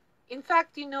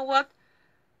fact, you know what?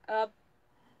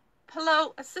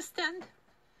 Hello, assistant.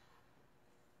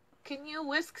 Can you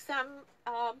whisk some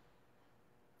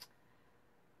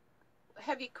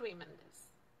heavy cream in this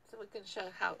so we can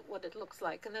show what it looks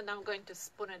like, and then I'm going to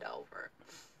spoon it over.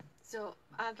 So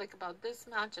add like about this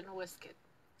much and whisk it.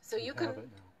 So you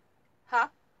can, huh?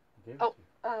 Oh,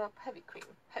 heavy cream.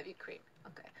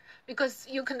 Okay, because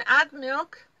you can add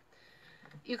milk.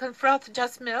 You can froth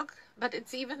just milk, but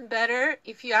it's even better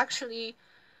if you actually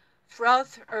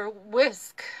froth or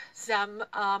whisk some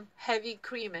heavy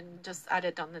cream and just add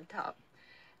it on the top.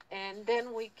 And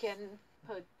then we can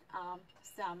put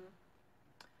some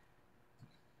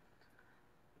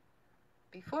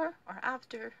before or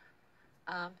after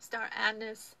star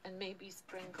anise, and maybe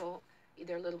sprinkle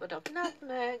either a little bit of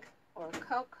nutmeg or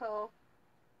cocoa.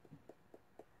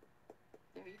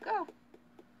 There you go.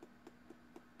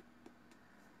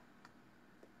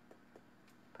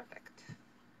 Perfect.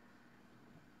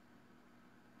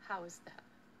 How is that?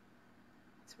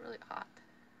 It's really hot.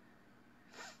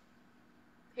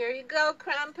 Here you go,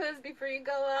 Krampus, before you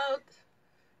go out.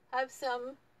 Have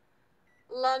some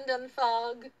London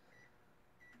fog.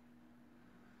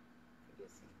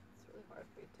 It's really hard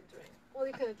for you to drink. Well,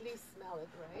 you can at least smell it,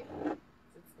 right?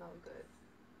 It's no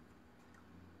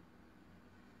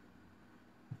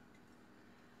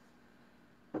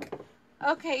good.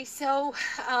 Okay, so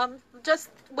just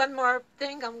one more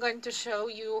thing. I'm going to show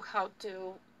you how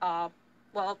to,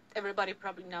 well, everybody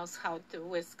probably knows how to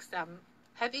whisk some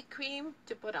heavy cream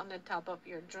to put on the top of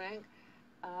your drink.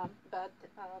 But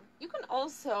you can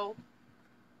also,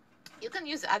 you can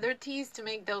use other teas to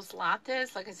make those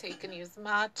lattes. Like I say, you can use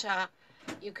matcha.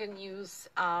 You can use,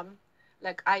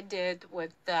 like I did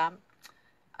with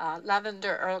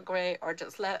lavender Earl Grey or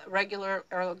just regular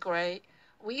Earl Grey.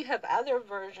 We have other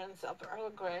versions of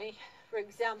Earl Grey. For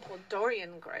example,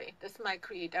 Dorian Grey. This might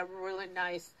create a really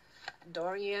nice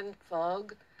Dorian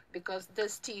fog because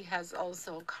this tea has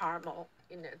also caramel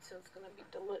in it, so it's going to be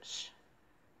delish.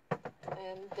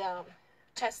 And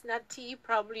chestnut tea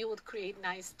probably would create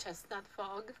nice chestnut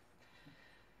fog.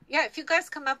 Yeah, if you guys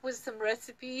come up with some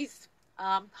recipes,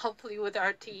 hopefully with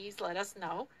our teas, let us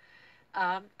know.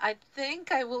 I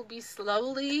think I will be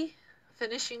slowly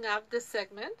finishing up this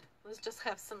segment. Let's just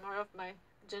have some more of my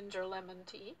ginger lemon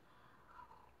tea.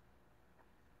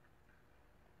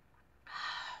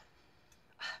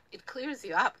 It clears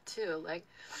you up too, like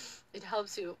it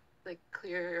helps you like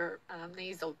clear your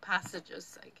nasal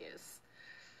passages, I guess.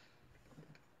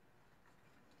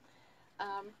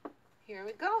 Here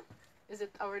we go. Is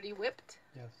it already whipped?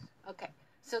 Yes. Okay.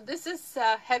 So this is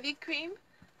heavy cream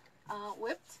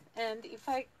whipped, and if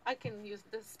I can use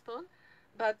this spoon,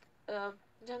 but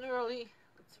generally,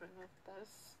 let's remove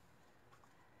this.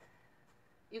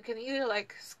 You can either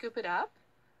like scoop it up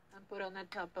and put on the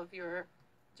top of your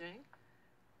drink.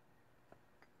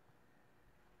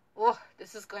 Oh,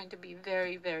 this is going to be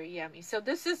very, very yummy. So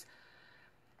this is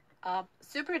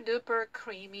super duper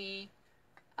creamy,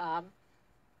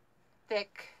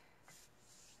 thick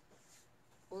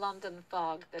London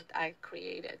fog that I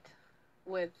created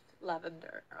with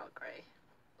lavender Earl Grey.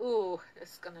 Ooh,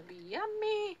 this is gonna be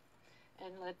yummy.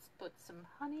 And let's put some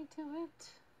honey to it.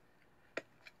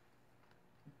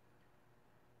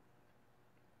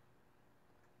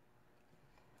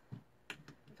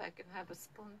 If I can have a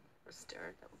spoon or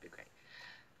stir, that would be great.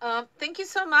 Thank you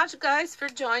so much, guys, for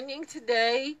joining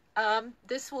today.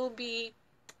 This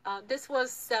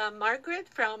was Margaret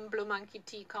from Blue Monkey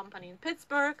Tea Company in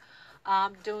Pittsburgh,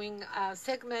 doing a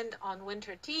segment on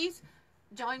winter teas.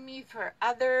 Join me for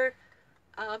other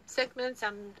segments.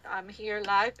 I'm here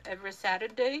live every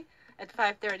Saturday at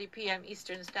 5:30 p.m.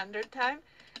 Eastern Standard Time,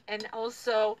 and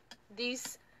also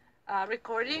these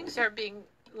recordings are being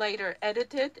later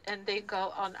edited and they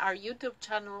go on our YouTube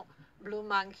channel, Blue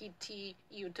Monkey Tea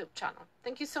YouTube channel.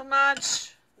 Thank you so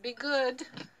much. Be good.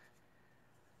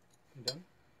 You done?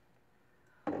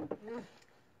 Mm.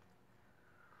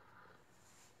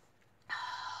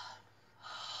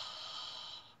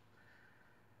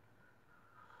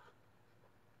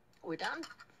 We're done.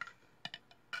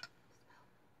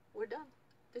 We're done.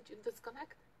 Did you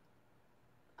disconnect?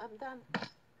 I'm done.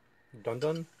 Done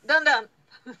done? Done done.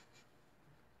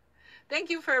 Thank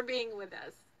you for being with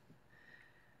us.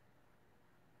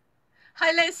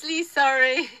 Hi Leslie,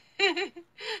 sorry.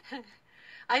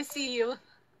 I see you.